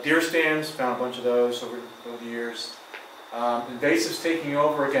 Deer stands, found a bunch of those over the years. Invasives taking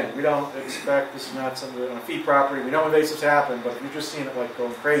over, again, we don't expect, this is not something on a fee property, we know invasives happen, but if you're just seeing it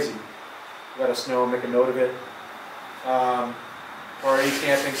going crazy, let us know, make a note of it. Party,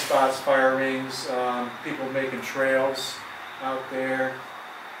 camping spots, fire rings, people making trails out there.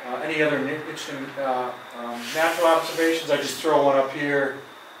 Any other interesting natural observations? I just throw one up here.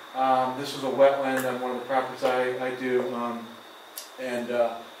 This was a wetland on one of the properties I do,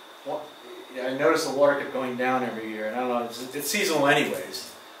 I noticed the water kept going down every year, and I don't know, it's seasonal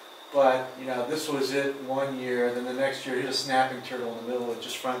anyways. But this was it one year, then the next year hit a snapping turtle in the middle of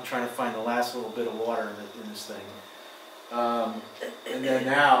just trying to find the last little bit of water in this thing. And then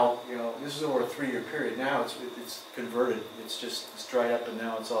now, this is over a 3-year period. Now it's converted. It's dried up, and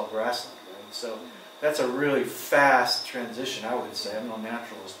now it's all grassland. Right? So that's a really fast transition, I would say. I'm no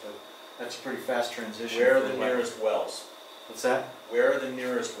naturalist, but that's a pretty fast transition. Where are the nearest wells? What's that? Where are the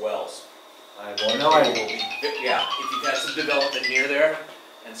nearest wells? I have no idea. Yeah, if you've had some development near there,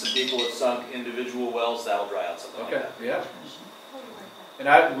 and some people have sunk individual wells, that'll dry out something like Okay, that. yeah. And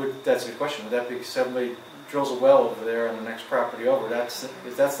that's a good question. Would that be somebody drills a well over there on the next property over? That's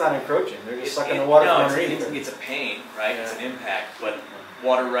not encroaching. They're just sucking the water from underneath. It's a pain, right? Yeah. It's an impact, but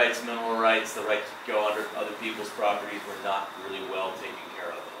water rights, mineral rights, the right to go under other people's properties were not really well taken care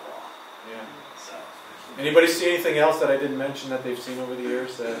of in the law. Yeah. So, Anybody see anything else that I didn't mention that they've seen over the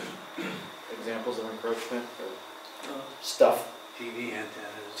years? Examples of encroachment or stuff? TV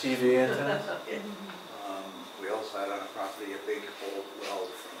antennas. TV antennas? We also had on a property a big old well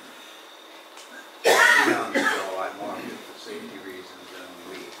from eons ago. I marked it for safety reasons, and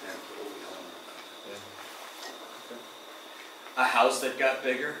we owned it. a house that got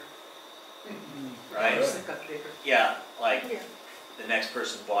bigger, right? Really? Yeah, like the next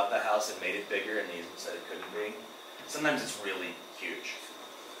person bought the house and made it bigger, and they said it couldn't be. Sometimes it's really huge.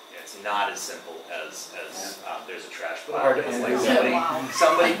 It's not as simple as there's a trash pile. Hard to It's like analyze.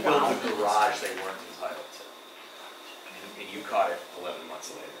 somebody built a garage they weren't entitled to, and you caught it 11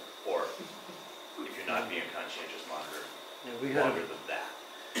 months later, or if you're not being conscientious monitor, longer than that.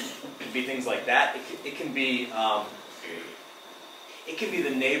 It can be things like that. It can be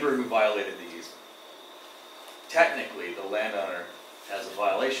the neighbor who violated the easement. Technically, the landowner has a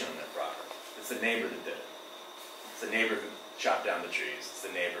violation on their property. It's the neighbor that did it. It's the neighbor who chopped down the trees. It's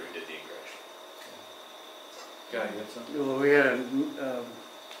the neighbor who did the encroachment. Got it, you got something? Well, we had an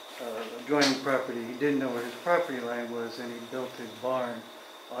adjoining property, he didn't know where his property line was, and he built his barn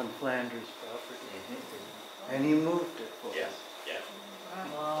on Flanders property. And he moved it for Yeah, us. yeah.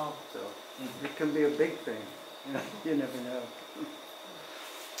 Wow. So it can be a big thing, you never know.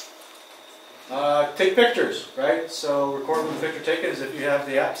 Take pictures, right? So record with the picture taken is if you have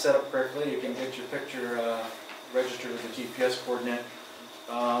the app set up correctly, you can get your picture registered with the GPS coordinate.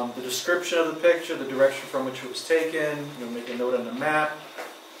 The description of the picture, the direction from which it was taken, you'll make a note on the map,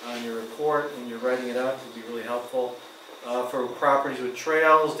 on your report, when you're writing it up, it would be really helpful. For properties with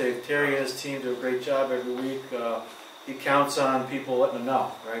trails, Dave Terry and his team do a great job every week. He counts on people letting them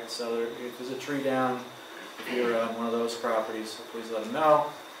know, right? So if there's a tree down, if you're on one of those properties, so please let them know.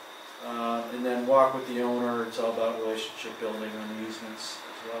 And then walk with the owner. It's all about relationship building on the easements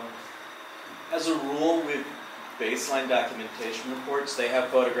as well. As a rule, with baseline documentation reports, they have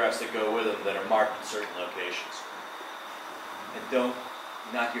photographs that go with them that are marked in certain locations. And don't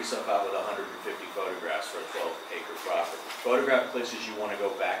knock yourself out with 150 photographs for a 12-acre property. Photograph places you want to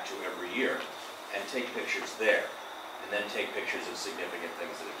go back to every year and take pictures there. And then take pictures of significant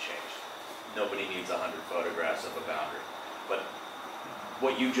things that have changed. Nobody needs 100 photographs of a boundary. But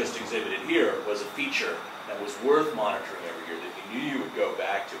what you just exhibited here was a feature that was worth monitoring every year that you knew you would go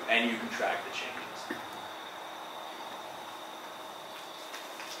back to, and you can track the changes.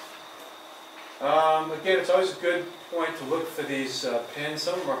 Again, it's always a good point to look for these pins.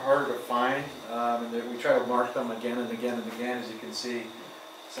 Some of them are harder to find, and we try to mark them again and again and again. As you can see,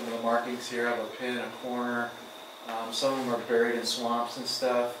 some of the markings here have a pin in a corner. Some of them are buried in swamps and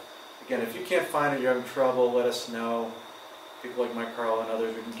stuff. Again, if you can't find it, you're having trouble, let us know. People like Mike Carl and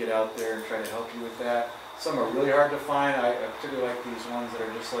others, we can get out there and try to help you with that. Some are really hard to find. I particularly like these ones that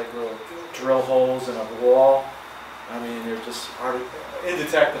are just like little drill holes in a wall. I mean, they're just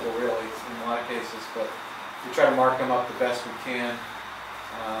indetectable really in a lot of cases, but we try to mark them up the best we can.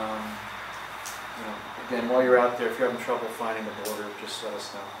 You know, again, while you're out there, if you're having trouble finding the border, just let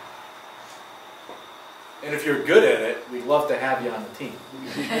us know. And if you're good at it, we'd love to have you on the team.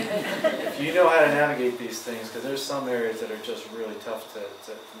 If you know how to navigate these things, because there's some areas that are just really tough to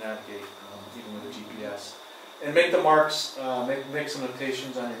navigate, even with a GPS. And make the marks, make some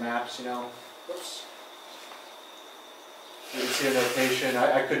notations on your maps, you know. Oops. You can see a notation.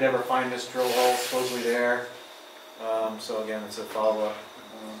 I could never find this drill hole, supposedly there. So again, it's a follow-up.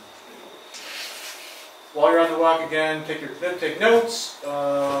 While you're on the walk again, take notes,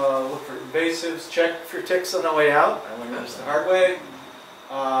 look for invasives, check for ticks on the way out. I learned this the hard way.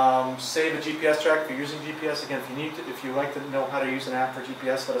 Save a GPS track if you're using GPS. Again, if you'd like to know how to use an app for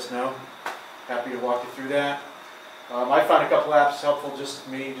GPS, let us know. Happy to walk you through that. I found a couple apps helpful, just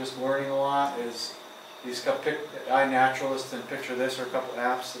learning a lot. Is these couple iNaturalist and Picture This are a couple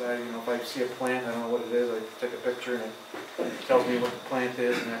apps that if I see a plant, I don't know what it is, I take a picture and it tells me what the plant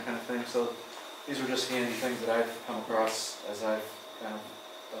is and that kind of thing. So these are just handy things that I've come across as I've kind of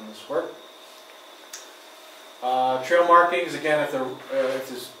done this work. Trail markings, again, if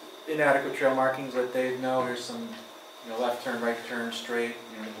there's inadequate trail markings, let Dave know. Here's some left turn, right turn, straight,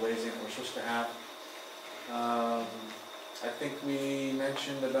 the blazing that we're supposed to have. I think we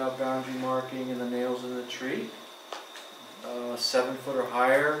mentioned about boundary marking and the nails in the tree. 7 foot or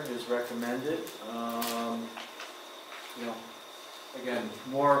higher is recommended. Again,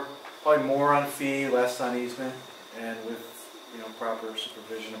 probably more on fee, less on easement, and with proper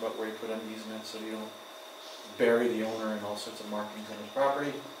supervision about where you put on easement, so you don't bury the owner in all sorts of markings on his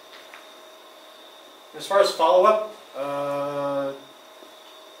property. As far as follow-up,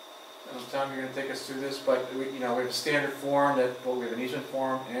 Tom, you're going to take us through this, but we have a standard form we have an easement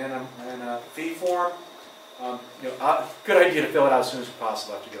form and a fee form. Good idea to fill it out as soon as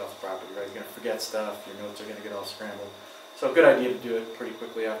possible after you get off the property, right? You're going to forget stuff, your notes are going to get all scrambled. So good idea to do it pretty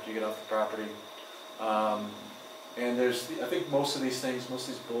quickly after you get off the property. And I think most of these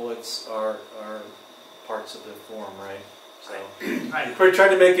bullets are parts of the form, right? So we tried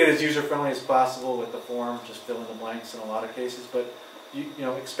to make it as user-friendly as possible with the form, just fill in the blanks in a lot of cases, but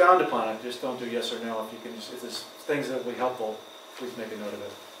expound upon it. Just don't do yes or no. If there's things that will be helpful, please make a note of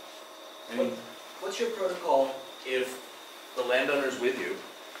it. What's your protocol if the landowner's with you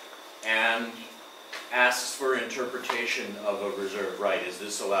and asks for interpretation of a reserve right? Is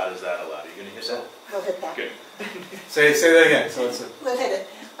this allowed? Is that allowed? Are you going to hit that? We'll hit that. Good. Say that again. We'll hit it.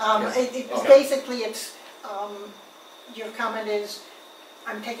 Okay. Basically, it's your comment is,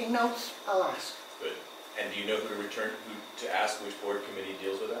 I'm taking notes. I'll ask. Good. And do you know who to ask, which board committee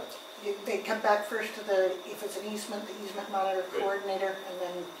deals with that? They come back first to if it's an easement, the easement monitor coordinator, and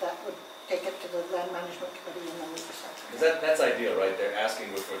then that would take it to the land management committee, and then we decide. That's ideal, right? They're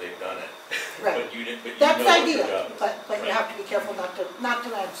asking before they've done it. Right. But you That's know what ideal, your job is. but Right. you have to be careful not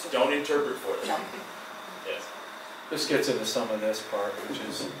to answer. Don't interpret for them. No. Yes. This gets into some of this part, which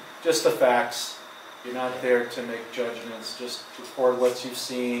is just the facts. You're not there to make judgments. Just report what you've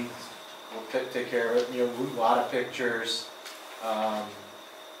seen. We'll take care of it. A lot of pictures.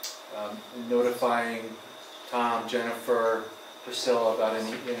 Notifying Tom, Jennifer, Priscilla about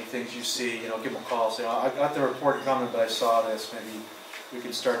any things you see. Give them a call. Say, I got the report coming, but I saw this. Maybe we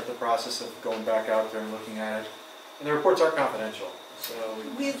can start the process of going back out there and looking at it. And the reports are confidential. So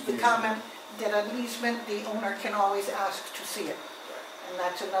With the comment that an easement, the owner can always ask to see it. And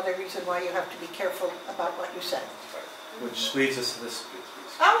that's another reason why you have to be careful about what you say. which leads us to this.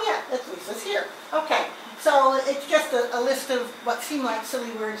 Oh yeah, that leads us here. Okay, so it's just a list of what seem like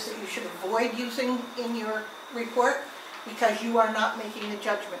silly words that you should avoid using in your report because you are not making the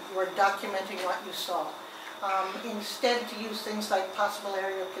judgment, you are documenting what you saw. Instead to use things like possible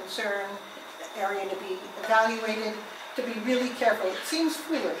area of concern, area to be evaluated, to be really careful. It seems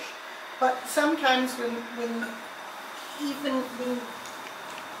foolish, but sometimes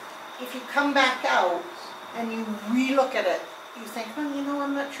if you come back out and you re-look at it, you think, well,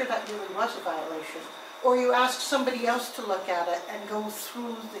 I'm not sure that really was a violation. Or you ask somebody else to look at it and go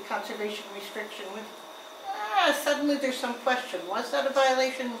through the conservation restriction with, suddenly there's some question. Was that a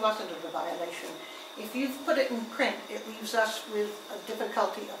violation? Wasn't it a violation? If you've put it in print, it leaves us with a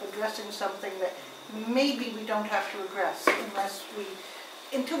difficulty of addressing something that maybe we don't have to address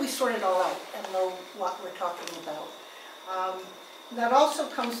until we sort it all out and know what we're talking about. That also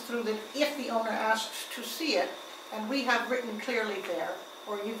comes through that if the owner asks to see it, and we have written clearly there,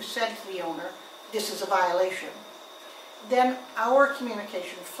 or you've said to the owner, this is a violation, then our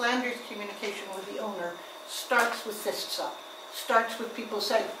communication, Flanders' communication with the owner, starts with fists up, starts with people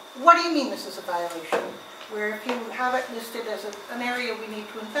saying, what do you mean this is a violation? Where if you have it listed as an area we need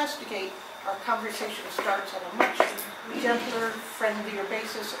to investigate, our conversation starts on a much gentler, friendlier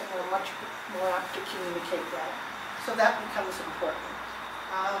basis, and we're much more apt to communicate well. So that becomes important.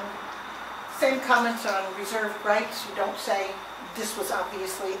 Same comments on reserved rights. You don't say, this was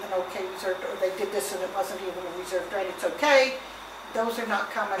obviously an okay reserved, or they did this and it wasn't even a reserved right, it's okay. Those are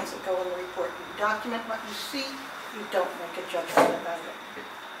not comments that go in the report. You document what you see, you don't make a judgment about it.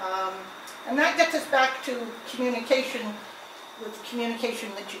 And that gets us back to communication, with communication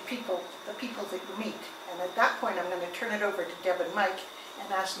that the people that you meet. And at that point, I'm going to turn it over to Deb and Mike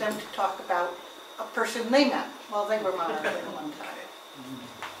and ask them to talk about a person they met while they were monitoring one time.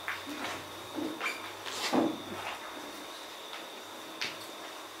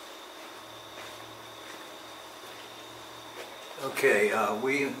 Okay,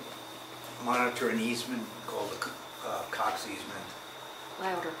 we monitor an easement called the Cox easement.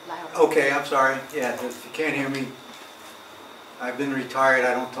 Louder, louder. Okay, I'm sorry. Yeah, if you can't hear me, I've been retired.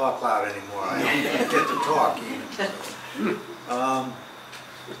 I don't talk loud anymore. I don't get to talk even.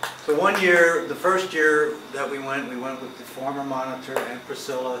 So one year, the first year that we went with the former monitor and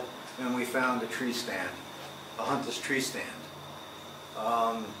Priscilla, and we found a tree stand, a Hunter's tree stand.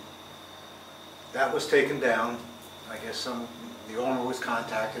 That was taken down. I guess the owner was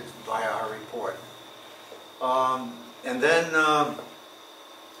contacted via our report. And then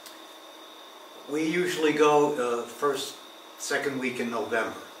we usually go second week in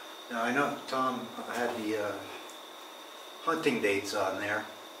November. Now I know Tom had the hunting dates on there,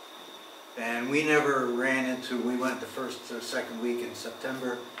 and we never ran into, we went the first or second week in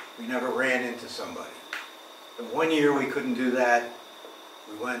September, we never ran into somebody. The one year we couldn't do that,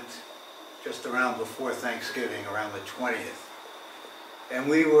 we went just around before Thanksgiving, around the 20th. And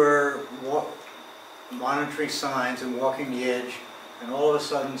we were monitoring signs and walking the edge, and all of a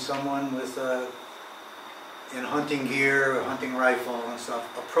sudden someone with in hunting gear, a hunting rifle and stuff,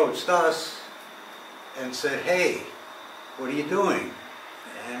 approached us and said, hey, what are you doing?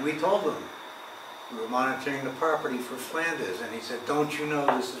 And we told him we were monitoring the property for Flanders, and he said, don't you know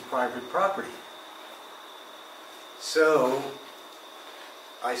this is private property? So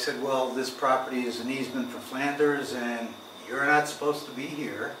I said, well, this property is an easement for Flanders and you're not supposed to be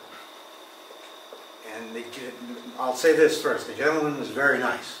here. And I'll say this first, the gentleman was very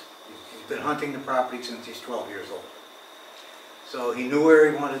nice. He's been hunting the property since he's 12 years old. So he knew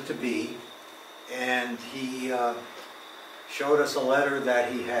where he wanted to be, and he showed us a letter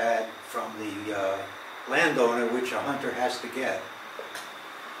that he had from the landowner, which a hunter has to get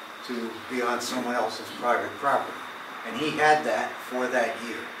to be on someone else's private property. And he had that for that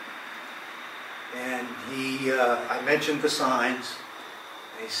year. And I mentioned the signs,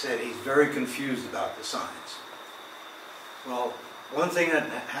 and he said he's very confused about the signs. Well, one thing that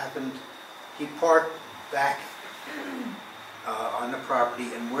happened, he parked back on the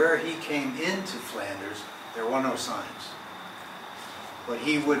property, and where he came into Flanders, there were no signs. But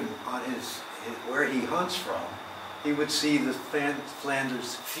he would, on where he hunts from, he would see the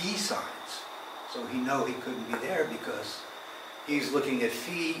Flanders fee signs. So he knew he couldn't be there because he's looking at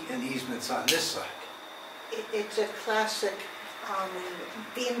fee and easements on this side. It's a classic,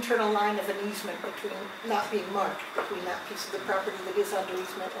 the internal line of an easement between, not being marked, between that piece of the property that is under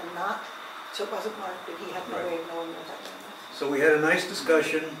easement and not. So it wasn't marked, and he had no way of knowing what that was. So we had a nice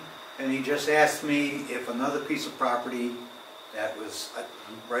discussion, and he just asked me if another piece of property that was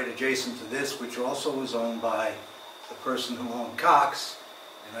right adjacent to this, which also was owned by the person who owned Cox,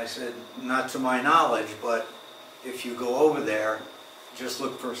 and I said, not to my knowledge, but if you go over there, just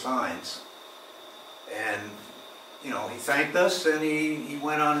look for signs. And, you know, he thanked us and he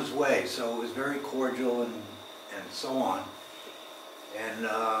went on his way. So it was very cordial and so on. And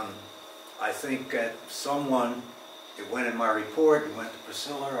I think that someone, it went in my report, it went to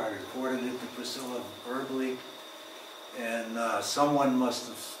Priscilla, I reported it to Priscilla verbally, and someone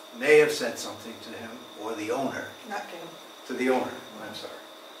may have said something to him, or the owner. Not to him. To the owner, I'm sorry.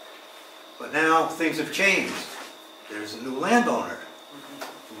 But now things have changed. There's a new landowner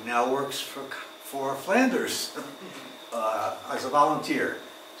who now works for Flanders as a volunteer.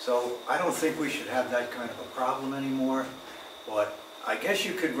 So I don't think we should have that kind of a problem anymore. But I guess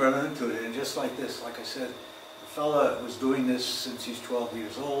you could run into it, and just like this, like I said, the fella was doing this since he's 12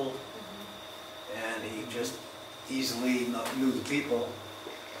 years old, and he just easily knew the people.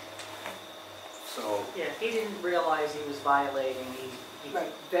 So Yeah, he didn't realize he was violating.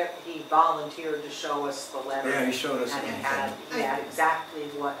 He volunteered to show us the letter. yeah, he showed us. And he had exactly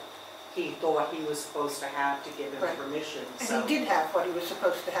what he thought he was supposed to have to give him Right. permission, And so. he did have what he was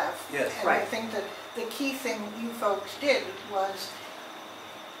supposed to have. Yes. And I Right. think that the key thing you folks did was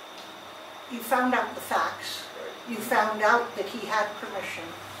you found out the facts. You found out that he had permission.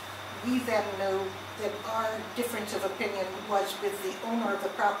 We then knew that our difference of opinion was with the owner of the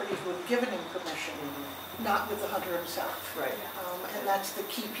property who had given him permission, not with the hunter himself. Right. And that's the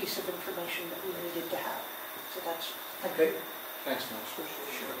key piece of information that we needed to have. So that's, Okay, thanks, Mitch.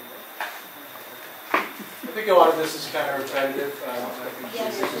 I think a lot of this is kind of repetitive. I think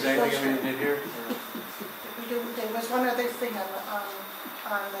Yes, if there's anything we did here. there was one other thing on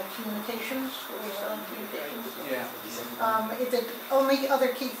the communications, what was on communications? Yeah. The only other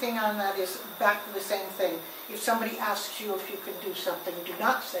key thing on that is back to the same thing. If somebody asks you if you can do something, do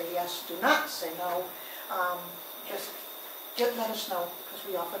not say yes, do not say no. Just let us know, because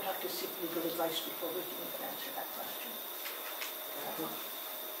we often have to seek legal advice before we can even answer that question.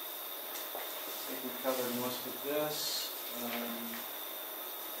 I think we covered most of this.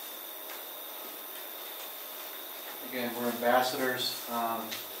 Again, we're ambassadors.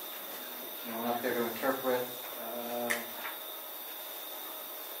 We're not there to interpret.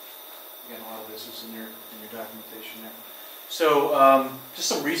 Again, a lot of this is in your documentation there. So, just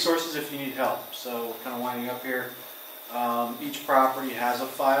some resources if you need help. So, kind of winding up here. Each property has a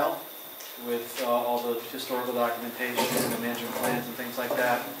file with all the historical documentation and the management plans and things like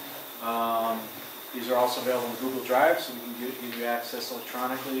that. These are also available in Google Drive, so we can give you access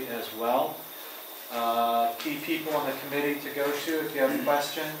electronically as well. Key people on the committee to go to if you have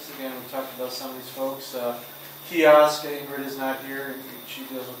questions. Again, we talked about some of these folks. Kiosk, Ingrid is not here. She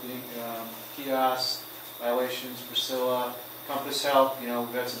deals with the kiosk violations. Priscilla, Compass Help. We've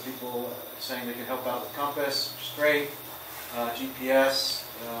had some people saying they can help out with Compass, which is great. GPS,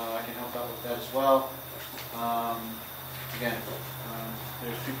 I can help out with that as well. Again,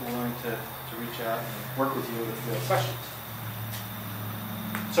 there's people willing to reach out and work with you if you have questions.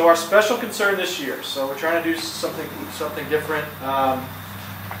 So our special concern this year, so we're trying to do something different.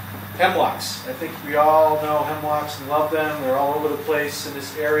 Hemlocks. I think we all know hemlocks and love them. They're all over the place in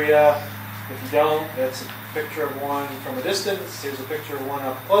this area. If you don't, that's a picture of one from a distance. Here's a picture of one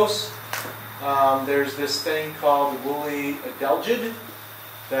up close. There's this thing called the woolly adelgid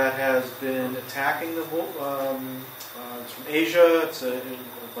that has been attacking the wool. It's from Asia. It's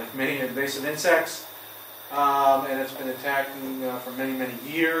like many invasive insects. And it's been attacking for many, many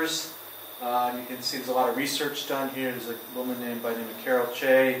years. You can see there's a lot of research done here. There's a woman by the name of Carol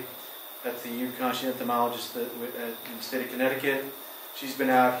Che at the UConn. She's an entomologist in the state of Connecticut. She's been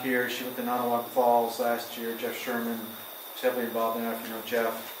out here. She went to Nonawak Falls last year. Jeff Sherman is heavily involved in that, if you know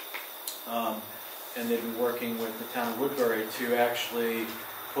Jeff. And they've been working with the town of Woodbury to actually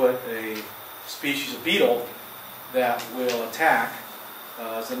put a species of beetle that will attack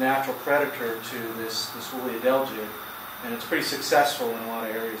as a natural predator to this woolly adelgid, and it's pretty successful in a lot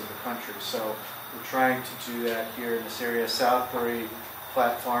of areas of the country. So we're trying to do that here in this area. Southbury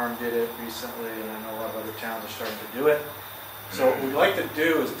Platt Farm did it recently, and I know a lot of other towns are starting to do it. So what we'd like to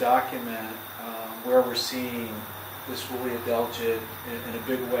do is document where we're seeing this woolly adelgid in a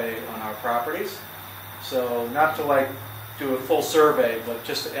big way on our properties. So not to do a full survey, but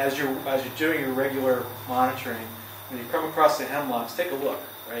just as you're doing your regular monitoring, when you come across the hemlocks, take a look,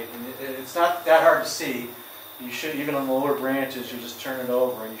 right? And it's not that hard to see. You should, even on the lower branches, you just turn it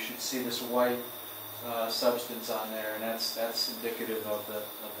over and you should see this white substance on there, and that's indicative of the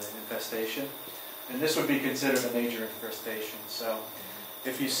infestation. And this would be considered a major infestation. So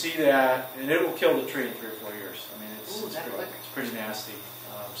if you see that, and it will kill the tree in 3 or 4 years. I mean, it's pretty nasty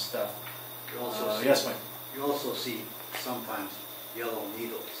stuff. Yes, Mike? You also see sometimes yellow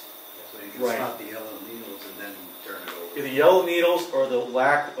needles. So you can Right. stop the yellow needles and then turn it over. Either yellow needles or the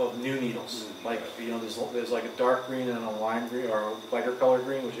lack of new needles. Like, there's like a dark green and a lime green or a lighter color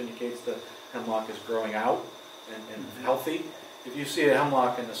green, which indicates the hemlock is growing out and healthy. If you see a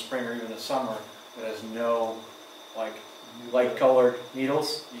hemlock in the spring or even the summer that has no light colored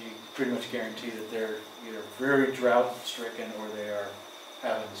needles, you pretty much guarantee that they're either very drought stricken or they are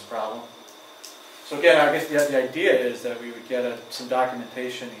having this problem. So again, I guess the idea is that we would get some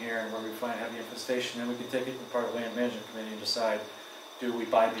documentation here and where we have the infestation, then we can take it to part of the land management committee and decide, do we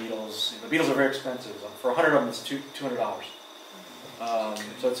buy beetles? The beetles are very expensive. For 100 of them, it's $200.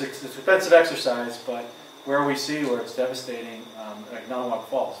 So it's an expensive exercise, but where we see where it's devastating, like Nonawak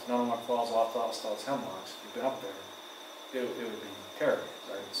Falls. Nonawak Falls lost all its hemlocks. If you've been up there, it would be terrible.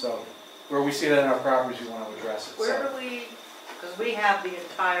 Right? So where we see that in our properties, we want to address it. Where do we, because we have the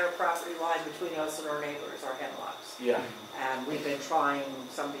entire property line between us and our neighbors, our hemlocks. Yeah. And we've been trying,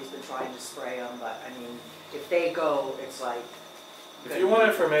 somebody's been trying to spray them, but I mean, if they go, it's like If you want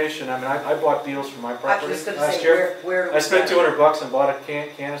information, I mean, I bought beetles for my I was property just gonna last say, year. where do we I spent start? $200 and bought a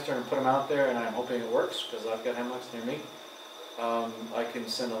canister and put them out there, and I'm hoping it works because I've got hemlocks near me. I can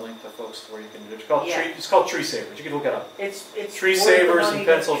send a link to folks where you can do it. Yeah. It's called Tree Savers. You can look it up. It's Tree worth the Savers money in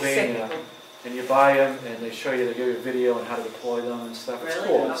to Pennsylvania. send And you buy them, and they show you, they give you a video on how to deploy them and stuff. people. It's Really?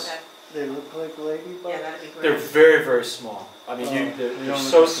 cool. It's- Okay. They look like ladybugs? Yeah, that'd be great. They're very, very small. I mean, Oh, they're you don't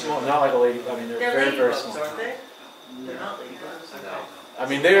so look at small, them. not like a lady. I mean, they're They're very, very ladybugs, small. aren't they? They're not ladybugs. No. I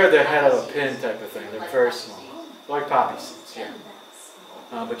mean, they are the head of a pin type of thing. They're very small, like poppy seeds. Yeah.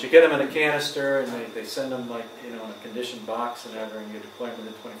 But you get them in a canister, and they send them like in a conditioned box and everything. And you deploy them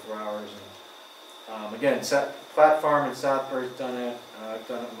within 24 hours. And again, Platt Farm in Southbury's done it. I've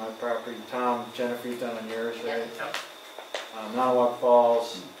done it on my property. Tom, Jennifer, you've done it on yours, right? Nottawac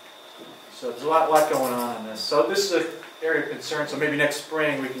Falls. So there's a lot going on this. So this is an area of concern. So maybe next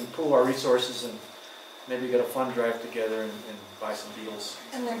spring we can pool our resources and maybe get a fund drive together and buy some beetles.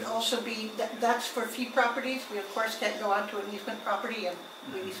 And there'd also be, that's for fee properties. We of course can't go onto an easement property and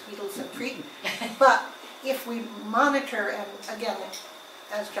release beetles and treat. But if we monitor, and again,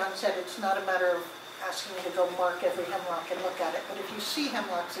 as John said, it's not a matter of asking you to go mark every hemlock and look at it. But if you see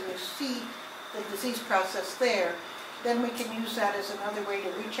hemlocks and you see the disease process there, then we can use that as another way to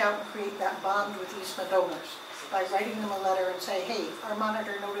reach out and create that bond with easement owners by writing them a letter and say, hey, our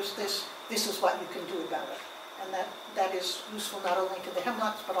monitor noticed this, this is what you can do about it. And that is useful not only to the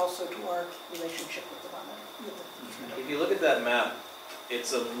hemlocks, but also to our relationship with the monitor. With the easement owner. If you look at that map,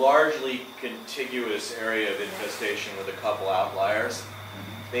 it's a largely contiguous area of infestation with a couple outliers.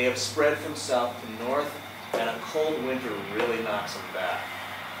 They have spread from south to north, and a cold winter really knocks them back.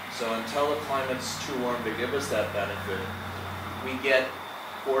 So until the climate's too warm to give us that benefit, we get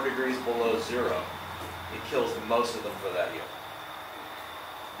 4 degrees below zero. It kills most of them for that year.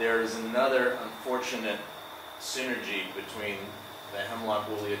 There is another unfortunate synergy between the hemlock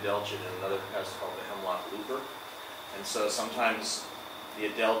woolly adelgid and another pest called the hemlock looper. And so sometimes the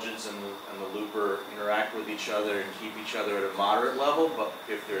adelgids and the looper interact with each other and keep each other at a moderate level, but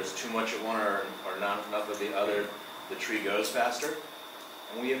if there's too much of one or not enough of the other, the tree goes faster.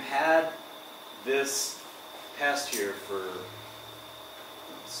 And we have had this pest here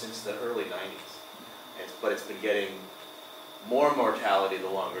since the early 90s. But it's been getting more mortality the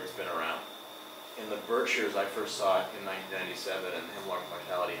longer it's been around. In the Berkshires, I first saw it in 1997, and hemlock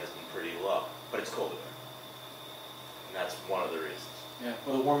mortality has been pretty low, but it's colder there. And that's one of the reasons. Yeah,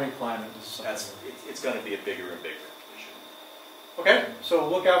 well, the warming climate is something. It's going to be a bigger and bigger issue. Okay, so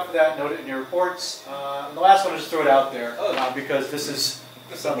look out for that, note it in your reports. And the last one, just throw it out there, Oh. Because this is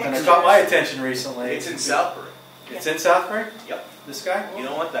something that caught my attention recently. It's in Southbury. It's in Southbury? Yep. This guy? You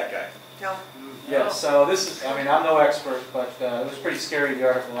don't want that guy. No. Yeah, so this is, I mean, I'm no expert, but it was pretty scary, the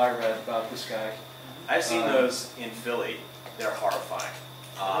article I read about this guy. I've seen those in Philly. They're horrifying.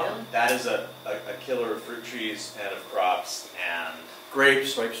 Really? That is a killer of fruit trees and of crops and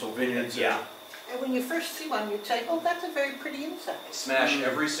Grapes, like so vineyards. yeah. And when you first see one, you'd say, oh, that's a very pretty insect. Smash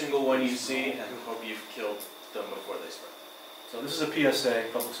every single one you see and hope you've killed them before they spread. So this is a PSA,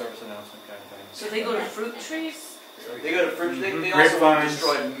 public service announcement kind of thing. So they go to fruit trees? They go to fruit. They also Grapevines.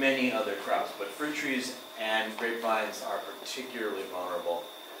 destroy many other crops, but fruit trees and grapevines are particularly vulnerable.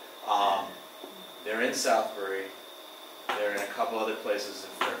 They're in Southbury. They're in a couple other places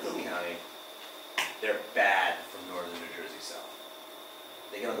in Fairfield County. They're bad from northern New Jersey south.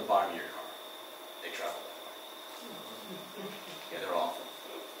 They get on the bottom of your car. They travel that far. Yeah, they're awful.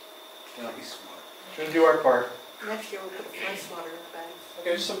 Be smart. Shouldn't do our part. Next year we'll put a fly swatter in the bag.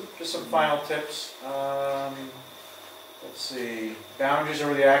 Okay, just some final tips. Let's see, boundaries are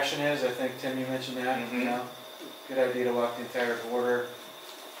where the action is. I think, Tim, you mentioned that. Mhm. You know, good idea to walk the entire border.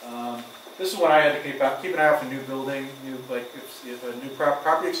 This is what I had to keep an eye out for new building, if a new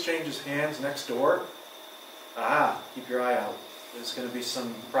property exchanges hands next door. Keep your eye out. There's going to be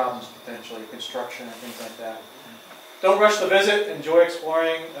some problems potentially, construction and things like that. Don't rush the visit. Enjoy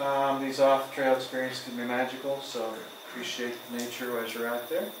exploring. These off-trail experiences can be magical, so appreciate nature as you're out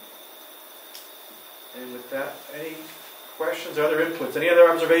there. And with that, any questions or other inputs? Any other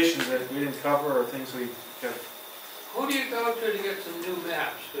observations that we didn't cover or things we got? Who do you go to get some new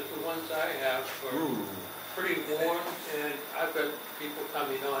maps? Because the ones I have are pretty worn, and I've got people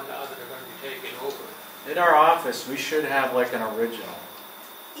coming on now that are going to be taking over. In our office, we should have like an original.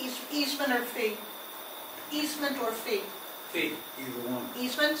 Easement or fee? Easement or fee? Fee. Either one.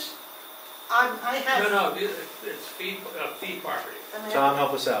 Easements? I have. No, it's fee property. I mean, Tom,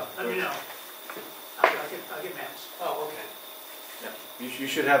 help us out. Let me know. I'll get maps. Oh, okay. You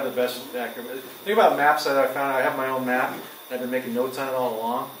should have the best accurate. The thing about maps that I found, I have my own map. And I've been making notes on it all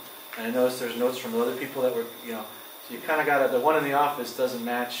along. And I noticed there's notes from other people that were, So you kind of got to, the one in the office doesn't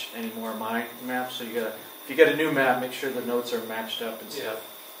match anymore my map, so you got to, if you get a new map, make sure the notes are matched up and stuff.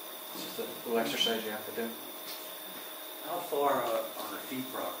 It's just a little exercise you have to do. How far on a fee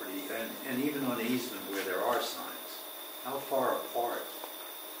property, and even on easement where there are signs, how far apart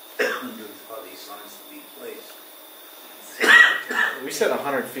are these signs to be placed? We said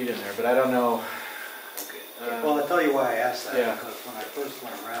 100 feet in there, but I don't know. Okay. Well, I'll tell you why I asked that, Yeah. because when I first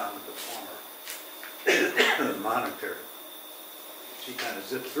went around with the former monitor, she kind of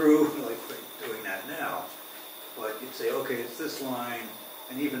zipped through, like we're doing that now, but you'd say, okay, it's this line,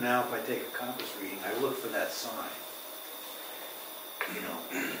 and even now if I take a compass reading, I look for that sign. You know,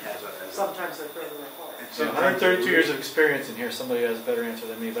 Sometimes they're further apart. So 132 years of experience in here, somebody has a better answer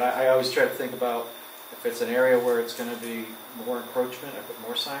than me, but I always try to think about if it's an area where it's going to be more encroachment, I put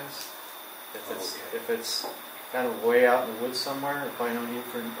more signs. If it's kind of way out in the woods somewhere, probably no need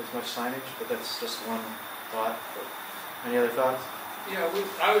for as much signage, but that's just one thought. But any other thoughts? Yeah,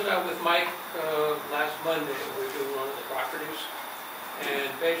 I was out with Mike last Monday, and we were doing one of the properties, and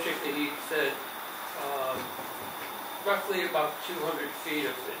basically he said roughly about 200 feet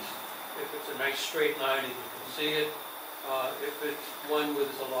if it's a nice straight line and you can see it. If it's one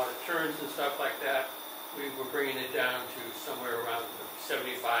with a lot of turns and stuff like that, we were bringing it down to somewhere around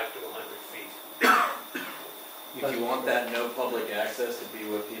 75 to 100 feet. If you want that no public access to be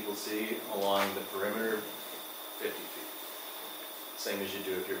what people see along the perimeter, 50 feet. Same as you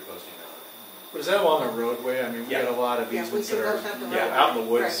do if you're posting on it. But is that along a roadway? I mean, we got a lot of Yeah, we easements do that are those at the out in the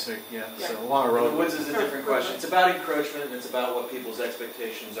woods. Right. So, yeah, Yeah. so along a The roadway. woods is a different question. It's about encroachment and it's about what people's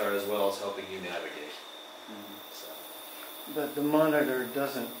expectations are as well as helping you navigate. So. But the monitor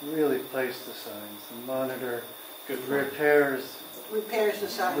doesn't really place the signs. The monitor Good point. repairs Repairs the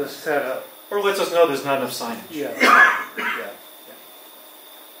the signs. setup. Or lets us know there's not enough signage. Yeah.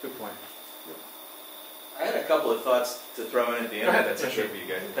 Good point. I had a couple of thoughts to throw in at the end, Go ahead. if that's Yeah, okay for you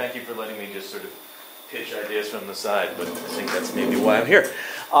guys. Thank you for letting me just sort of pitch ideas from the side, but I think that's maybe why I'm here.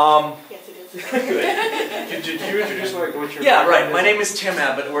 Yes, it is. Did you introduce what your Yeah, right. background My is? name is Tim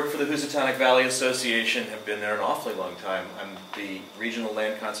Abbott. I work for the Housatonic Valley Association. Have been there an awfully long time. I'm the Regional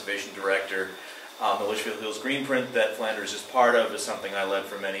Land Conservation Director. The Litchfield Hills Greenprint that Flanders is part of is something I led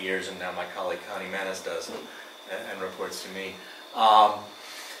for many years, and now my colleague Connie Manis does and reports to me. I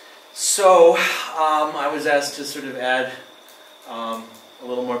was asked to sort of add a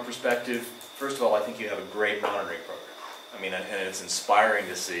little more perspective. First of all, I think you have a great monitoring program. I mean, and it's inspiring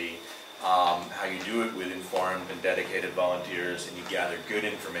to see how you do it with informed and dedicated volunteers, and you gather good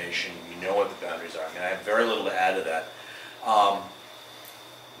information, you know what the boundaries are. I mean, I have very little to add to that.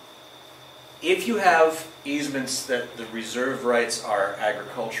 If you have easements that the reserve rights are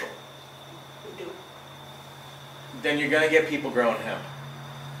agricultural, We do. then you're going to get people growing hemp.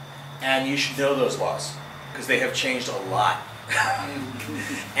 And you should know those laws, because they have changed a lot.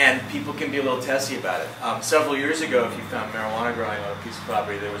 And people can be a little testy about it. Several years ago, if you found marijuana growing on a piece of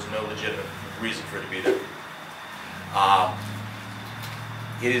property, there was no legitimate reason for it to be there.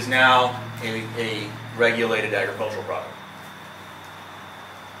 It is now a regulated agricultural product.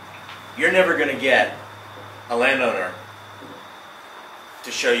 You're never going to get a landowner to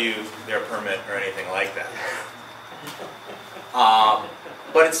show you their permit or anything like that.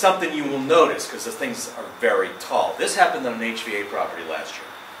 But it's something you will notice because the things are very tall. This happened on an HVA property last year.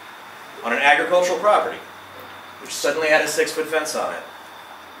 On an agricultural property, which suddenly had a 6-foot fence on it.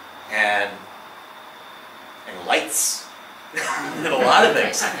 And lights. And a lot of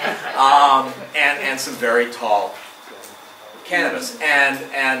things. And some very tall cannabis. And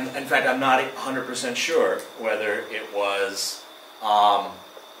in fact, I'm not 100% sure whether it was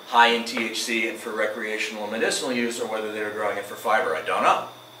high in THC and for recreational and medicinal use, or whether they were growing it for fiber. I don't know.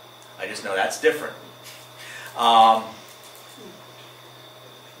 I just know that's different.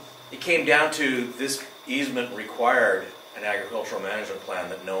 It came down to this easement required an agricultural management plan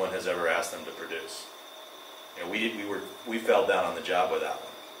that no one has ever asked them to produce. You know, we fell down on the job with that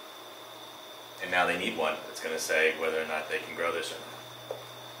one. And now they need one that's going to say whether or not they can grow this or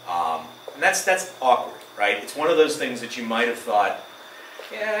not. And that's awkward, right? It's one of those things that you might have thought,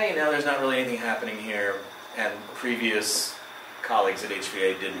 yeah, you know, there's not really anything happening here, and previous colleagues at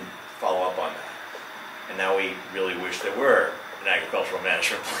HVA didn't follow up on that. And now we really wish there were an agricultural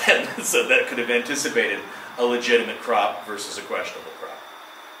management plan so that could have anticipated a legitimate crop versus a questionable crop.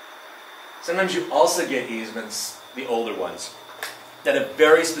 Sometimes you also get easements, the older ones, that have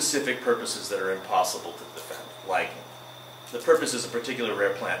very specific purposes that are impossible to defend. Like, the purpose is a particular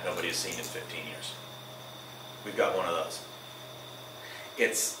rare plant nobody has seen in 15 years. We've got one of those.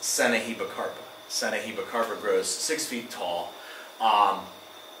 It's Senna hemicarpa. Senna hemicarpa grows 6 feet tall.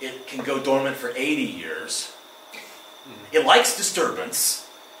 It can go dormant for 80 years. It likes disturbance.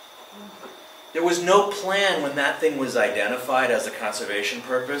 There was no plan when that thing was identified as a conservation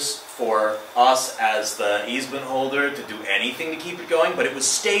purpose for us as the easement holder to do anything to keep it going, but it was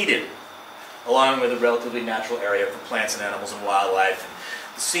stated, along with a relatively natural area for plants and animals and wildlife,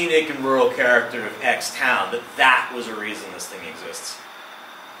 and the scenic and rural character of X town, that was a reason this thing exists.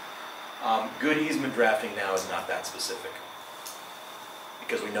 Good easement drafting now is not that specific.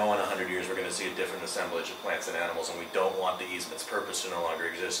 Because we know in 100 years we're going to see a different assemblage of plants and animals, and we don't want the easement's purpose to no longer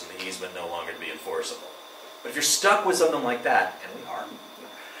exist and the easement no longer to be enforceable. But if you're stuck with something like that, and we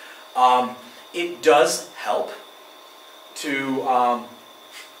are, it does help to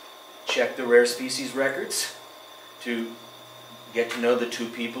check the rare species records, to get to know the two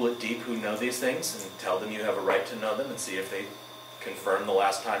people at Deep who know these things and tell them you have a right to know them and see if they confirm the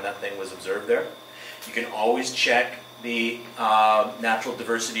last time that thing was observed there. You can always check the natural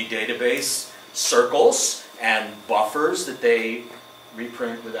diversity database circles and buffers that they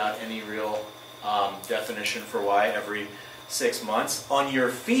reprint without any real definition for why every 6 months. On your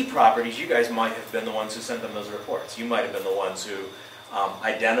fee properties, you guys might have been the ones who sent them those reports. You might have been the ones who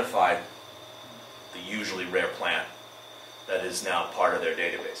identified the usually rare plant that is now part of their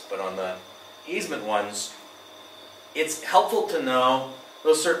database. But on the easement ones, it's helpful to know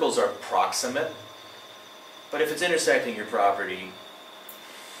those circles are proximate. But if it's intersecting your property,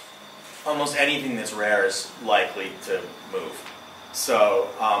 almost anything that's rare is likely to move. So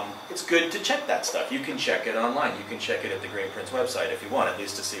it's good to check that stuff. You can check it online. You can check it at the Green Prince website if you want, at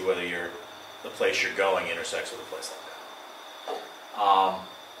least to see whether the place you're going intersects with a place like that.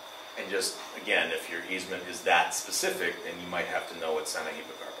 And just, again, if your easement is that specific, then you might have to know what Santa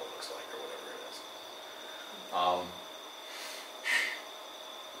Hipocarpa looks like or whatever it is.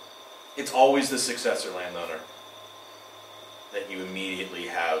 It's always the successor landowner that you immediately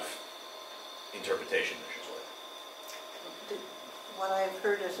have interpretation issues with. What I've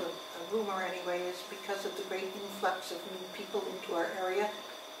heard as a rumor anyway is because of the great influx of new people into our area,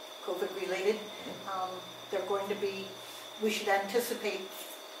 COVID related, we should anticipate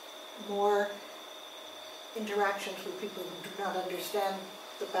more interactions with people who do not understand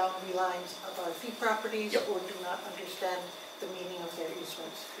the boundary lines of our fee properties or do not understand the meaning of their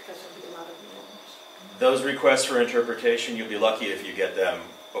easements, because there'll be a lot of new owners. Those requests for interpretation, you'll be lucky if you get them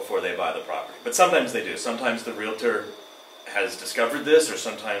before they buy the property. But sometimes they do. Sometimes the realtor has discovered this, or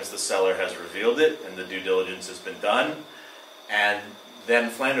sometimes the seller has revealed it and the due diligence has been done. And then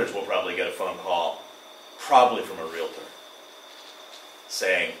Flanders will probably get a phone call, probably from a realtor,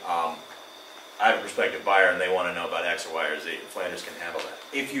 saying, I have a prospective buyer and they want to know about X or Y or Z. Flanders can handle that.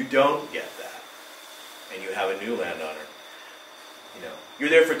 If you don't get that, and you have a new landowner, you're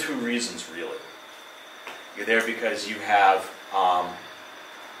there for two reasons, really. You're there because you have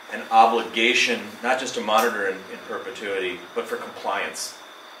an obligation, not just to monitor in perpetuity, but for compliance.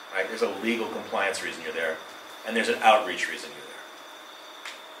 Right? There's a legal compliance reason you're there, and there's an outreach reason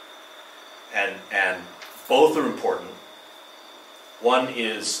you're there. And both are important. One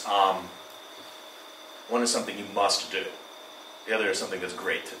is something you must do. The other is something that's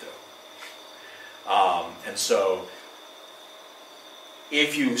great to do. And so,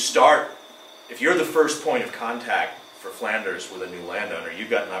 if you're the first point of contact for Flanders with a new landowner, you've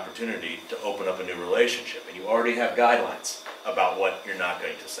got an opportunity to open up a new relationship, and you already have guidelines about what you're not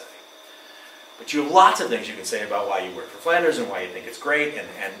going to say. But you have lots of things you can say about why you work for Flanders and why you think it's great and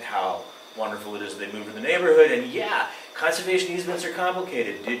how wonderful it is that they move in the neighborhood. And yeah, conservation easements are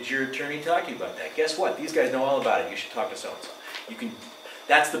complicated. Did your attorney talk to you about that? Guess what? These guys know all about it. You should talk to so-and-so.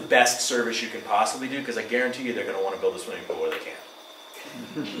 That's the best service you can possibly do, because I guarantee you they're going to want to build a swimming pool where they can.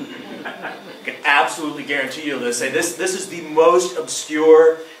 I can absolutely guarantee you they'll say, this is the most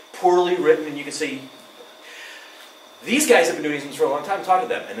obscure, poorly written, and you can say, these guys have been doing easements for a long time, talk to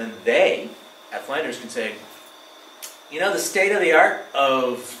them. And then they, at Flanders, can say, the state of the art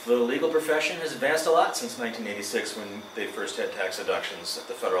of the legal profession has advanced a lot since 1986, when they first had tax deductions at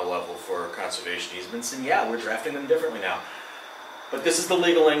the federal level for conservation easements, and yeah, we're drafting them differently now. But this is the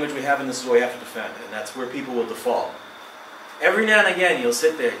legal language we have, and this is what we have to defend, and that's where people will default. Every now and again, you'll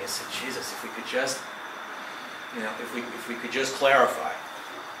sit there and you'll say, Jesus, if we could just, if we could just clarify.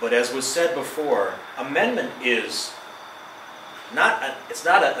 But as was said before, amendment is it's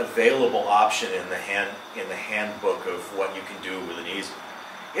not an available option in the handbook of what you can do with an easement.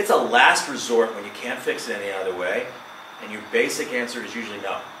 It's a last resort when you can't fix it any other way, and your basic answer is usually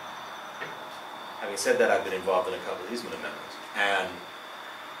no. Having said that, I've been involved in a couple of easement amendments, and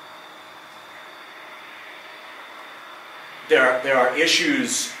there are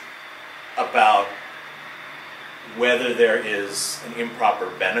issues about whether there is an improper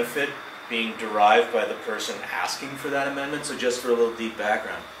benefit being derived by the person asking for that amendment. So just for a little deep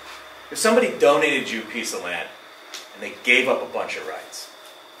background. If somebody donated you a piece of land and they gave up a bunch of rights,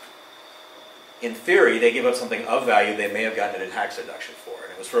 in theory, they gave up something of value they may have gotten a tax deduction for,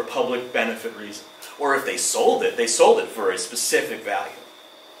 and it was for a public benefit reason. Or if they sold it for a specific value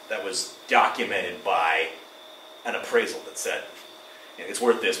that was documented by an appraisal that said, you know, it's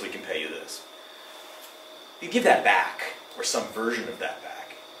worth this, we can pay you this. You give that back, or some version of that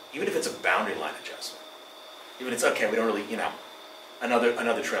back, even if it's a boundary line adjustment. Even if it's, okay, we don't really, you know,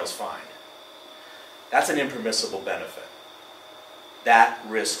 another trail's fine. That's an impermissible benefit. That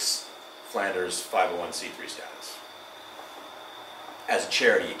risks Flanders' 501c3 status. As a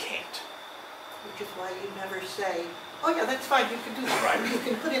charity, you can't. Which is why you never say, oh yeah, that's fine, you can do that. Right. You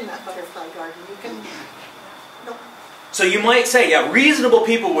can put in that butterfly garden, you can, no. So you might say, yeah, reasonable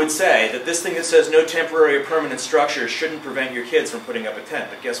people would say that this thing that says no temporary or permanent structure shouldn't prevent your kids from putting up a tent.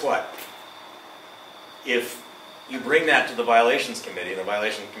 But guess what? If you bring that to the violations committee, and the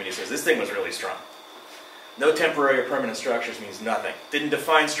violations committee says this thing was really strong. No temporary or permanent structures means nothing. Didn't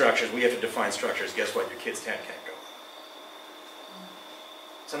define structures, we have to define structures. Guess what? Your kid's tent can't go.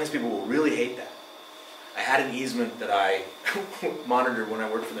 Sometimes people will really hate that. I had an easement that I monitored when I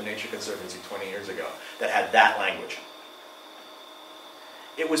worked for the Nature Conservancy 20 years ago that had that language.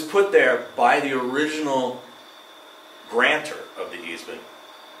 It was put there by the original grantor of the easement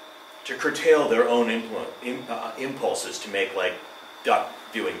to curtail their own impulses to make like duck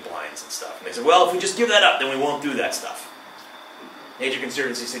viewing blinds and stuff. And they said, well, if we just give that up, then we won't do that stuff. Nature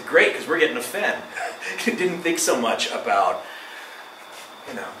Conservancy said, great, because we're getting a fen. Didn't think so much about,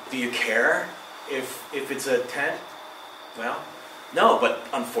 you know, do you care if it's a tent? Well, no, but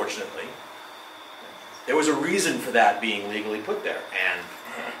unfortunately, there was a reason for that being legally put there, and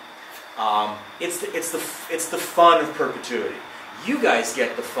it's the fun of perpetuity. You guys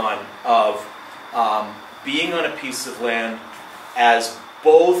get the fun of being on a piece of land as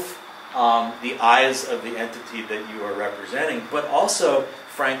both the eyes of the entity that you are representing, but also,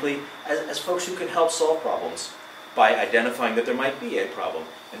 frankly, as folks who can help solve problems by identifying that there might be a problem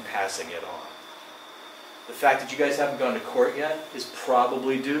and passing it on. The fact that you guys haven't gone to court yet is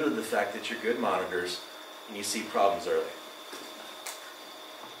probably due to the fact that you're good monitors and you see problems early.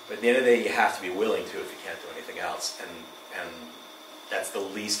 But at the end of the day, you have to be willing to if you can't do anything else, and that's the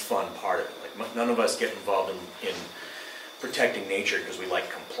least fun part of it. Like, none of us get involved in protecting nature because we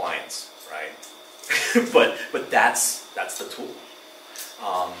like compliance, right? but that's the tool.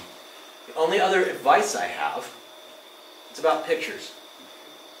 The only other advice I have, it's about pictures.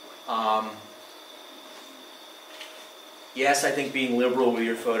 Yes, I think being liberal with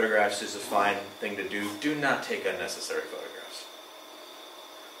your photographs is a fine thing to do. Do not take unnecessary photographs.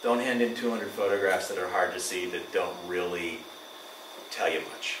 Don't hand in 200 photographs that are hard to see, that don't really tell you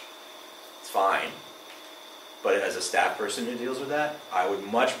much. It's fine. But as a staff person who deals with that, I would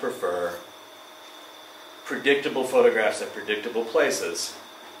much prefer predictable photographs at predictable places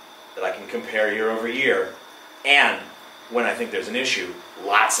that I can compare year over year, and when I think there's an issue,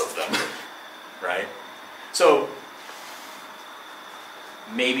 lots of them, right? So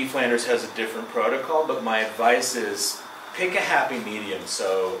maybe Flanders has a different protocol, but my advice is pick a happy medium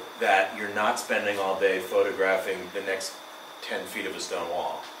so that you're not spending all day photographing the next 10 feet of a stone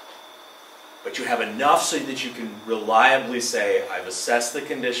wall. But you have enough so that you can reliably say, I've assessed the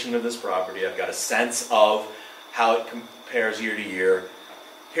condition of this property, I've got a sense of how it compares year to year.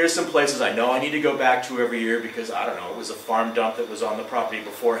 Here's some places I know I need to go back to every year because, I don't know, it was a farm dump that was on the property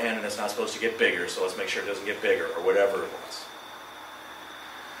beforehand and it's not supposed to get bigger, so let's make sure it doesn't get bigger, or whatever it was.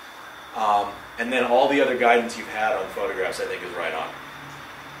 And then all the other guidance you've had on photographs, I think, is right on.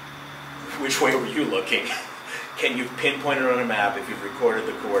 Which way were you looking? Can you pinpoint it on a map? If you've recorded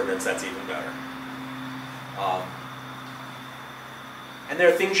the coordinates, that's even better. And there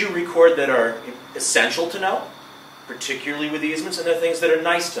are things you record that are essential to know, particularly with easements, and there are things that are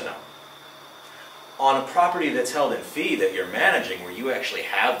nice to know. On a property that's held in fee that you're managing, where you actually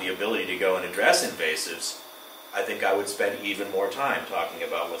have the ability to go and address invasives, I think I would spend even more time talking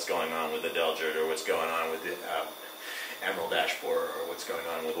about what's going on with the Delgert, or what's going on with the Emerald Ash Borer, or what's going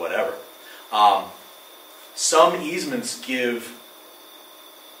on with whatever. Some easements give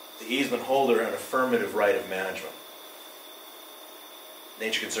the easement holder an affirmative right of management.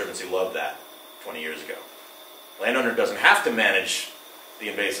 Nature Conservancy loved that 20 years ago. Landowner doesn't have to manage the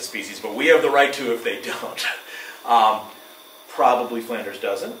invasive species, but we have the right to if they don't. Probably Flanders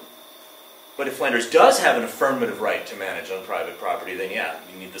doesn't. But if Flanders does have an affirmative right to manage on private property, then yeah,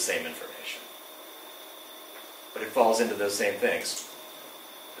 you need the same information. But it falls into those same things.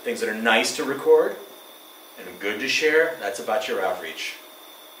 The things that are nice to record and good to share, that's about your outreach.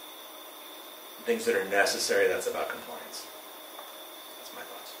 things that are necessary, that's about compliance. That's my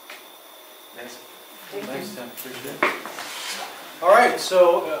thoughts. Thanks. Thanks, Tim, appreciate it. All right,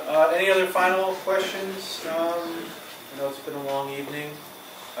 so any other final questions? I know it's been a long evening.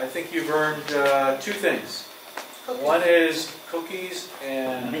 I think you've earned two things. One is cookies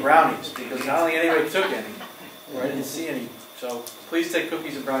and brownies, because not only anybody took any, or I didn't see any, so please take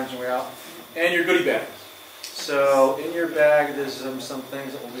cookies and brownies on your way out, and your goodie bag. So in your bag, there's some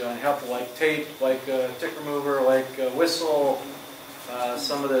things that will be helpful, like tape, like a tick remover, like a whistle,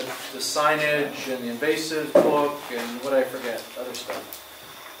 some of the signage and the invasives book, and what I forget, other stuff.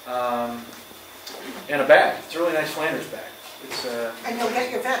 And a bag. It's a really nice Flanders bag. It's And you'll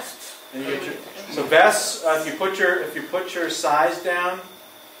get your vests. and you get your, so vests, if you put your size down,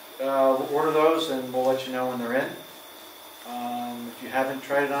 we'll order those and we'll let you know when they're in. If you haven't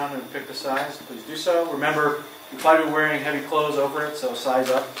tried it on and picked a size, please do so. Remember, you'll probably be wearing heavy clothes over it, so size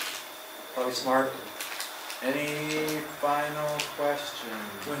up. Probably smart. Any final questions?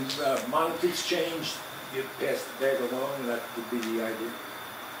 When monitors change, you pass the bag along, that would be the idea.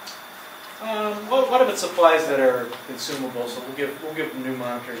 Well, what if it's supplies that are consumable? So we'll give new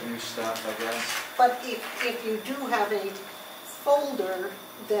monitors, new stuff, I guess. But if you do have a folder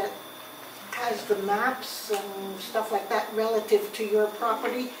that has the maps and stuff like that relative to your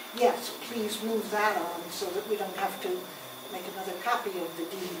property, yes, please move that on so that we don't have to make another copy of the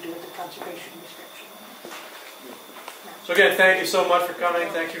deed or the conservation restriction. So again, thank you so much for coming.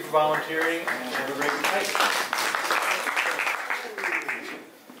 Thank you for volunteering, and have a great night.